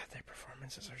God, their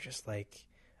performances are just like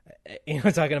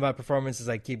talking about performances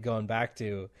I keep going back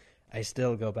to. I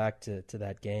still go back to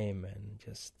that game and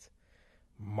just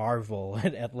marvel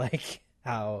at like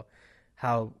how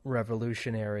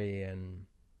revolutionary and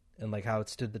like how it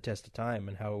stood the test of time,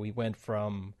 and how we went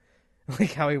from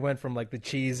like the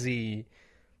cheesy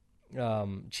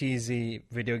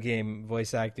video game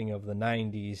voice acting of the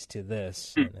 90s to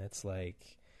this, and it's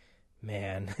like,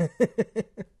 man.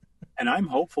 And I'm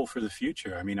hopeful for the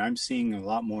future. I mean, I'm seeing a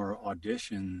lot more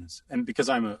auditions, and because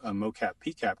I'm a mocap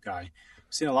PCAP guy, I'm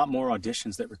seeing a lot more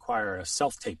auditions that require a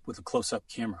self tape with a close up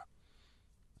camera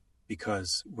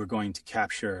because we're going to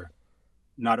capture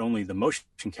not only the motion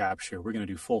capture, we're going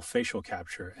to do full facial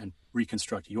capture and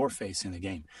reconstruct your face in the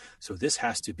game. So this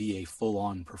has to be a full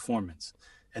on performance.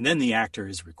 And then the actor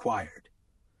is required.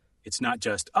 It's not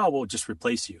just, oh, we'll just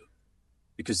replace you,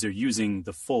 because they're using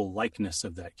the full likeness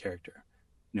of that character.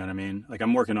 You know what I mean? Like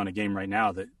I'm working on a game right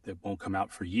now that won't come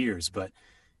out for years, but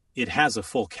it has a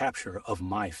full capture of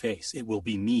my face. It will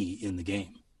be me in the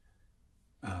game.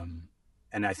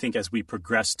 And I think as we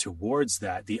progress towards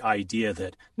that, the idea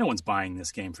that no one's buying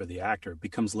this game for the actor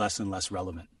becomes less and less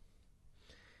relevant.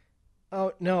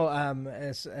 Oh no!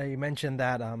 As you mentioned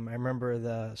that, I remember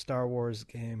the Star Wars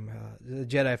game, the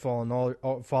Jedi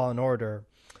Fallen Order.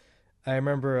 I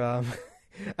remember,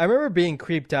 I remember being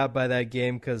creeped out by that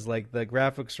game because like the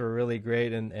graphics were really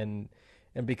great, and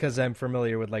because I'm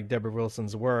familiar with like Deborah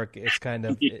Wilson's work, it's kind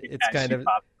of Yeah, it's kind she of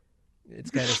popped.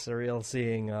 it's kind of surreal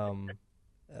seeing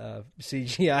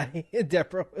CGI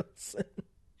Deborah Wilson.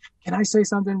 Can I say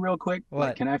something real quick? Like,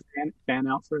 What? can I fan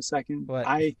out for a second? What?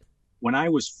 When I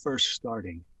was first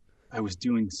starting, I was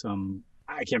doing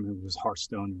I can't remember if it was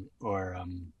Hearthstone or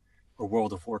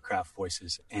World of Warcraft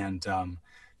voices. And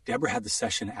Deborah had the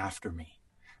session after me,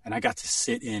 and I got to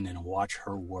sit in and watch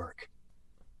her work.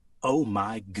 Oh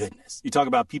my goodness. You talk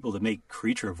about people that make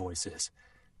creature voices.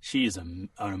 She is an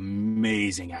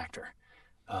amazing actor,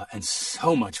 and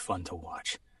so much fun to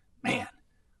watch. Man,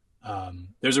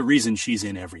 there's a reason she's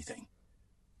in everything.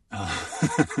 Uh,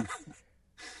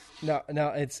 No,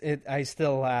 no, I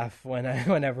still laugh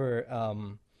whenever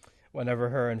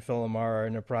her and Phil Lamar are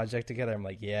in a project together. I'm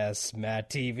like, yes,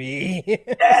 Matt TV.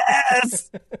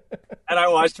 yes! And I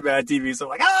watched Mad TV, so I'm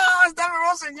like, oh, it's Deborah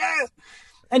Wilson, yes!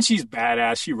 And she's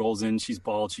badass. She rolls in, she's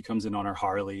bald, she comes in on her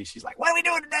Harley. She's like, what are we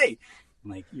doing today? I'm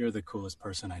like, you're the coolest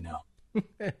person I know.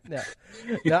 No,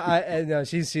 no,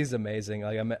 she's amazing.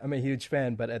 Like I'm a huge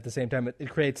fan, but at the same time, it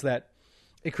creates that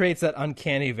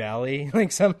uncanny valley.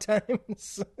 Like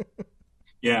sometimes.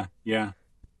 Yeah, yeah.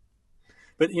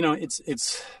 But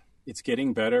it's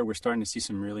getting better. We're starting to see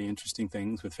some really interesting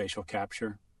things with facial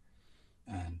capture,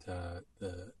 and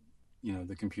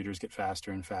the computers get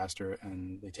faster and faster,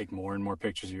 and they take more and more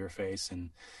pictures of your face,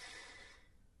 and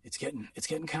it's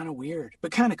getting kind of weird,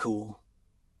 but kind of cool.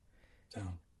 So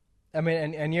I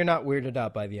mean, and you're not weirded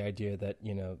out by the idea that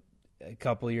a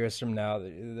couple of years from now,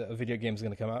 a video game's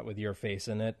going to come out with your face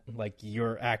in it, like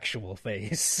your actual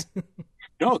face.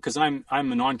 no, because I'm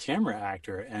an on-camera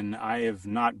actor, and I have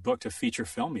not booked a feature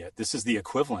film yet. This is the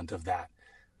equivalent of that.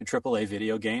 A AAA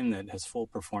video game that has full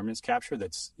performance capture.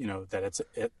 That's that it's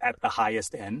at the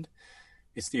highest end.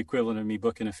 It's the equivalent of me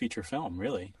booking a feature film,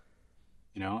 really.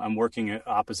 I'm working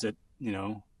opposite you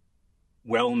know,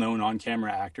 well-known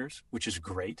on-camera actors, which is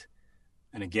great.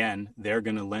 And again, they're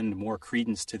going to lend more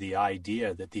credence to the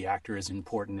idea that the actor is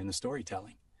important in the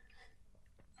storytelling.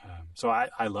 So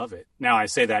I love it. Now, I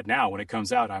say that now. When it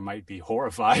comes out, I might be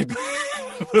horrified.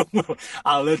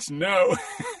 I'll let you know.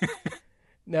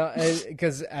 No,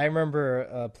 because I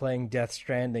remember playing Death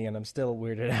Stranding, and I'm still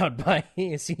weirded out by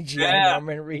CGI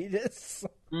Norman Reedus.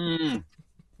 Mm.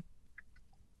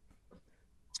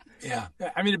 Yeah,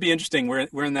 I mean, it'd be interesting.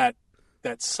 We're in that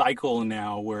cycle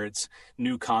now where it's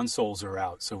new consoles are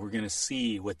out, so we're going to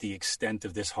see what the extent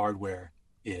of this hardware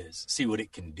is, see what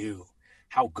it can do,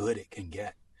 how good it can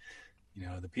get. You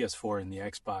know, the PS4 and the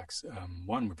Xbox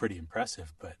One were pretty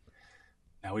impressive, but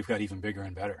now we've got even bigger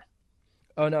and better.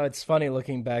 Oh no, it's funny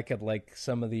looking back at like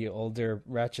some of the older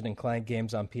Ratchet and Clank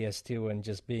games on PS2 and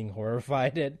just being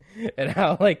horrified at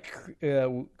how like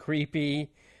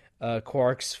creepy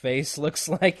Quark's face looks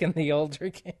like in the older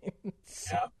games.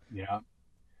 Yeah, yeah.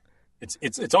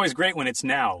 It's always great when it's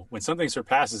now. When something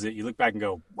surpasses it, you look back and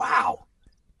go, "Wow,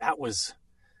 that was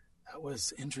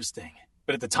interesting."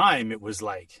 But at the time, it was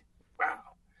like,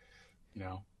 "Wow," you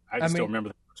know. I still remember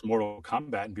the first Mortal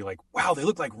Kombat and be like, "Wow, they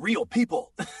look like real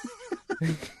people."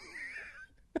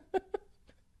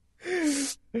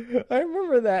 I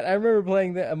remember that. I remember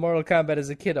playing the Mortal Kombat as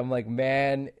a kid. I'm like,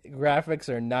 man, graphics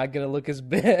are not going to look as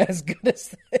good as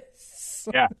this.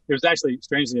 Yeah, there's actually,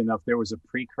 strangely enough, there was a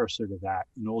precursor to that,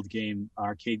 an old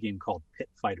arcade game called Pit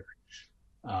Fighter,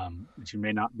 which you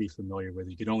may not be familiar with.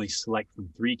 You could only select from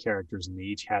 3 characters, and they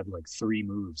each had like 3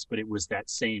 moves, but it was that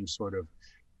same sort of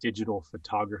digital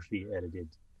photography edited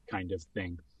kind of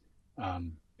thing.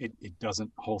 It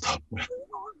doesn't hold up well.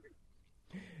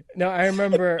 No, I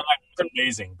remember. It's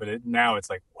amazing, but now it's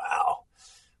like, wow.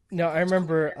 No, I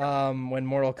remember when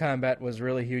Mortal Kombat was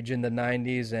really huge in the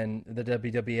 90s, and the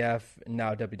WWF,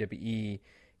 now WWE,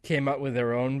 came out with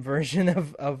their own version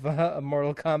of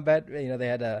Mortal Kombat. You know,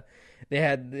 they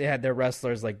had their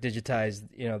wrestlers like digitized,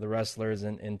 you know, the wrestlers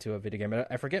into a video game.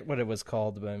 I forget what it was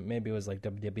called, but maybe it was like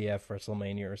WWF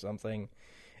WrestleMania or something.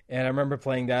 And I remember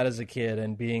playing that as a kid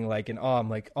and being like in awe. I'm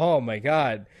like, oh my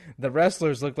God, the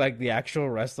wrestlers look like the actual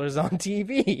wrestlers on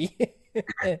TV.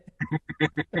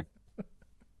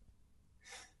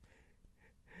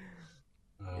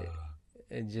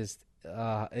 It's just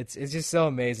so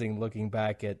amazing looking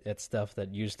back at stuff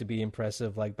that used to be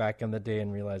impressive like back in the day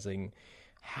and realizing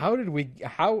how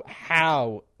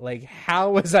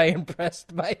was I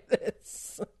impressed by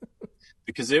this?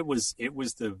 Because it was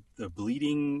the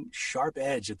bleeding sharp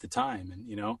edge at the time, and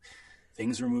you know,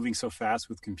 things were moving so fast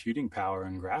with computing power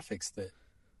and graphics that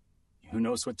who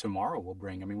knows what tomorrow will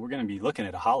bring. I mean, we're going to be looking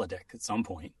at a holodeck at some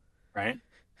point, right?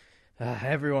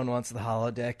 Everyone wants the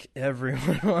holodeck.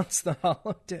 Everyone wants the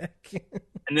holodeck.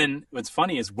 And then what's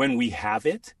funny is when we have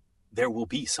it, there will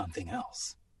be something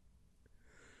else.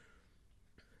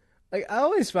 Like, I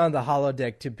always found the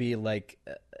holodeck to be like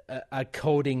a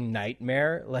coding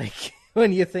nightmare. Like,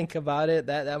 when you think about it,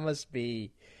 that must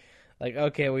be like,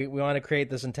 okay, we want to create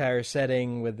this entire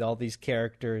setting with all these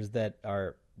characters that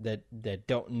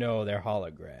don't know they're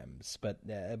holograms, but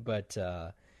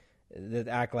that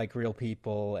act like real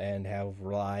people and have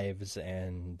lives,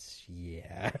 and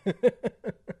yeah.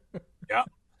 Yeah.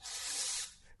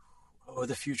 Oh,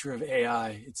 the future of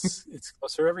AI. It's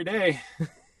closer every day.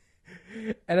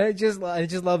 And I just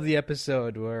love the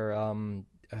episode where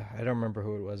I don't remember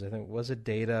who it was. I think was it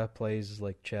Data plays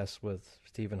like chess with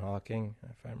Stephen Hawking,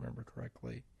 if I remember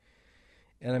correctly.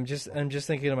 And I'm just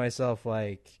thinking to myself,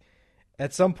 like,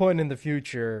 at some point in the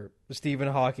future, Stephen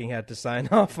Hawking had to sign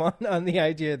off on the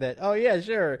idea that, oh yeah,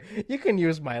 sure, you can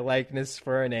use my likeness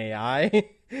for an AI,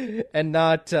 and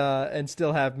not and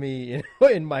still have me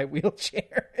in my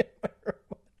wheelchair. In my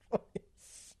robot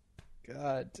voice.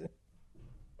 God.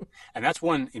 And that's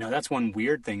one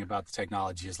weird thing about the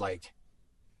technology is like,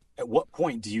 at what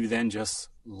point do you then just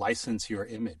license your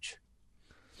image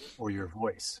or your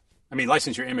voice? I mean,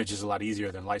 license your image is a lot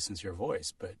easier than license your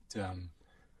voice, but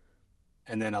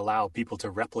and then allow people to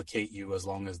replicate you as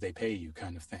long as they pay you,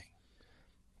 kind of thing.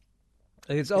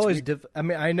 It's always I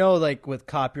mean, I know like with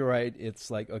copyright,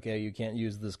 it's like, okay, you can't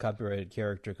use this copyrighted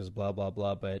character because blah blah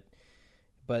blah, but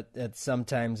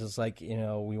sometimes it's like, you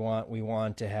know, we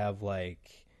want to have like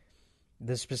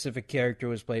this specific character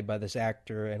was played by this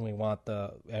actor, and we want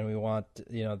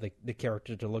you know the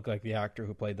character to look like the actor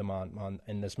who played them on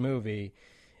in this movie,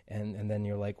 and then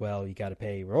you're like, well, you got to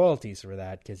pay royalties for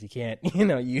that because you can't, you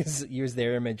know, use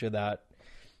their image without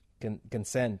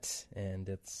consent, and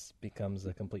it's becomes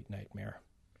a complete nightmare.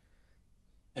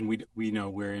 And we know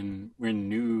we're in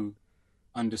new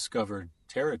undiscovered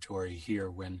territory here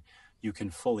when you can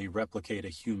fully replicate a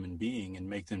human being and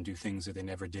make them do things that they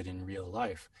never did in real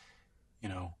life, you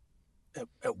know,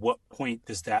 at what point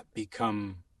does that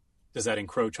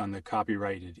encroach on the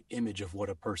copyrighted image of what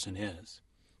a person is?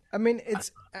 I mean,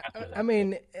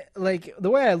 like the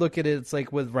way I look at it, it's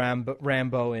like with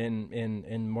Rambo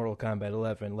in Mortal Kombat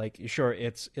 11. Like, sure,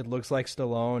 it looks like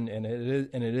Stallone, and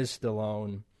it is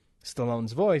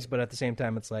Stallone's voice, but at the same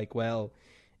time, it's like, well,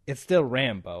 it's still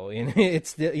Rambo, and it's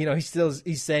still,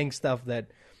 he's saying stuff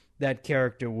that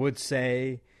character would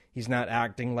say. He's not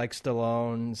acting like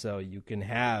Stallone, so you can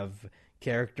have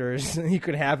characters, you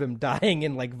could have him dying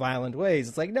in like violent ways.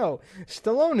 It's like, no,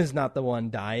 Stallone is not the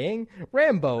one dying,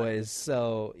 Rambo is.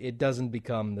 So it doesn't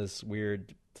become this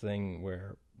weird thing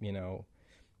where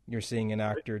you're seeing an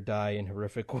actor die in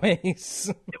horrific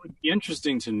ways. It would be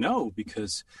interesting to know,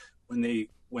 because when they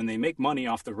make money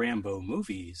off the Rambo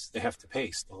movies, they have to pay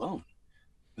Stallone.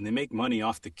 When they make money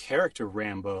off the character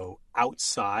Rambo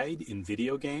outside in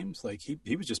video games, like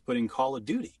he was just put in Call of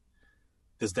Duty.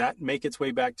 Does that make its way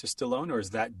back to Stallone, or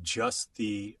is that just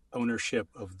the ownership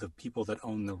of the people that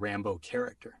own the Rambo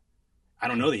character? I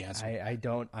don't know the answer. I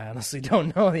honestly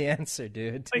don't know the answer,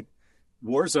 dude. Like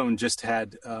Warzone just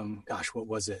had, what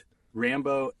was it?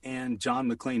 Rambo and John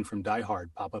McClane from Die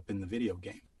Hard pop up in the video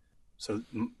game. So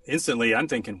instantly I'm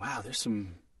thinking, wow, there's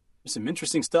some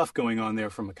interesting stuff going on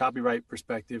there from a copyright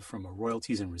perspective, from a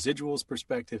royalties and residuals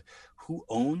perspective. Who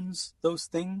owns those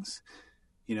things?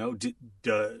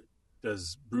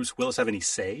 Does Bruce Willis have any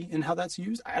say in how that's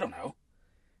used? I don't know.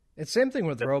 It's same thing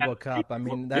with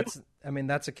RoboCop.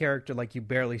 That's a character like you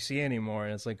barely see anymore,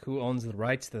 and it's like, who owns the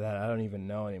rights to that? I don't even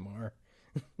know anymore.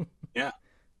 Yeah,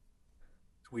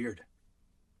 it's weird.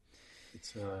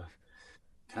 It's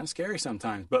kind of scary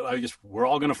sometimes, but we're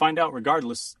all going to find out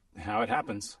regardless how it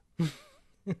happens. So.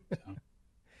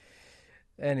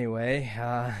 Anyway,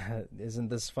 isn't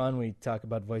this fun? We talk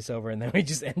about voiceover, and then we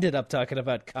just ended up talking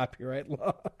about copyright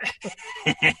law.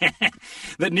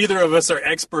 That neither of us are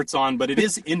experts on, but it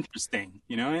is interesting,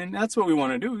 and that's what we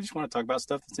want to do. We just want to talk about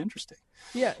stuff that's interesting.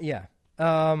 Yeah.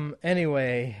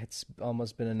 Anyway, it's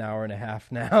almost been an hour and a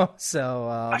half now,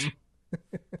 so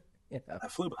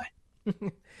that flew by.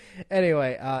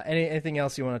 Anyway, anything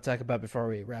else you want to talk about before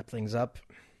we wrap things up?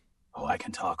 Oh, I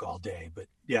can talk all day, but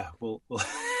yeah, we'll we'll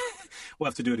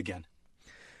have to do it again.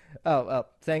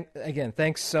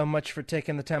 Thanks so much for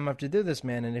taking the time off to do this,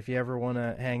 man. And if you ever want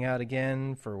to hang out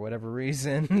again for whatever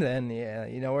reason, then yeah,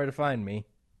 you know where to find me.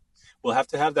 We'll have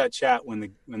to have that chat when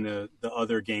the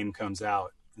other game comes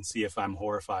out and see if I'm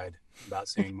horrified about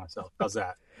seeing myself. How's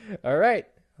that? All right.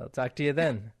 I'll talk to you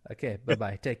then. Okay.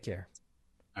 Bye-bye. Take care.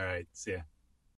 All right. See ya.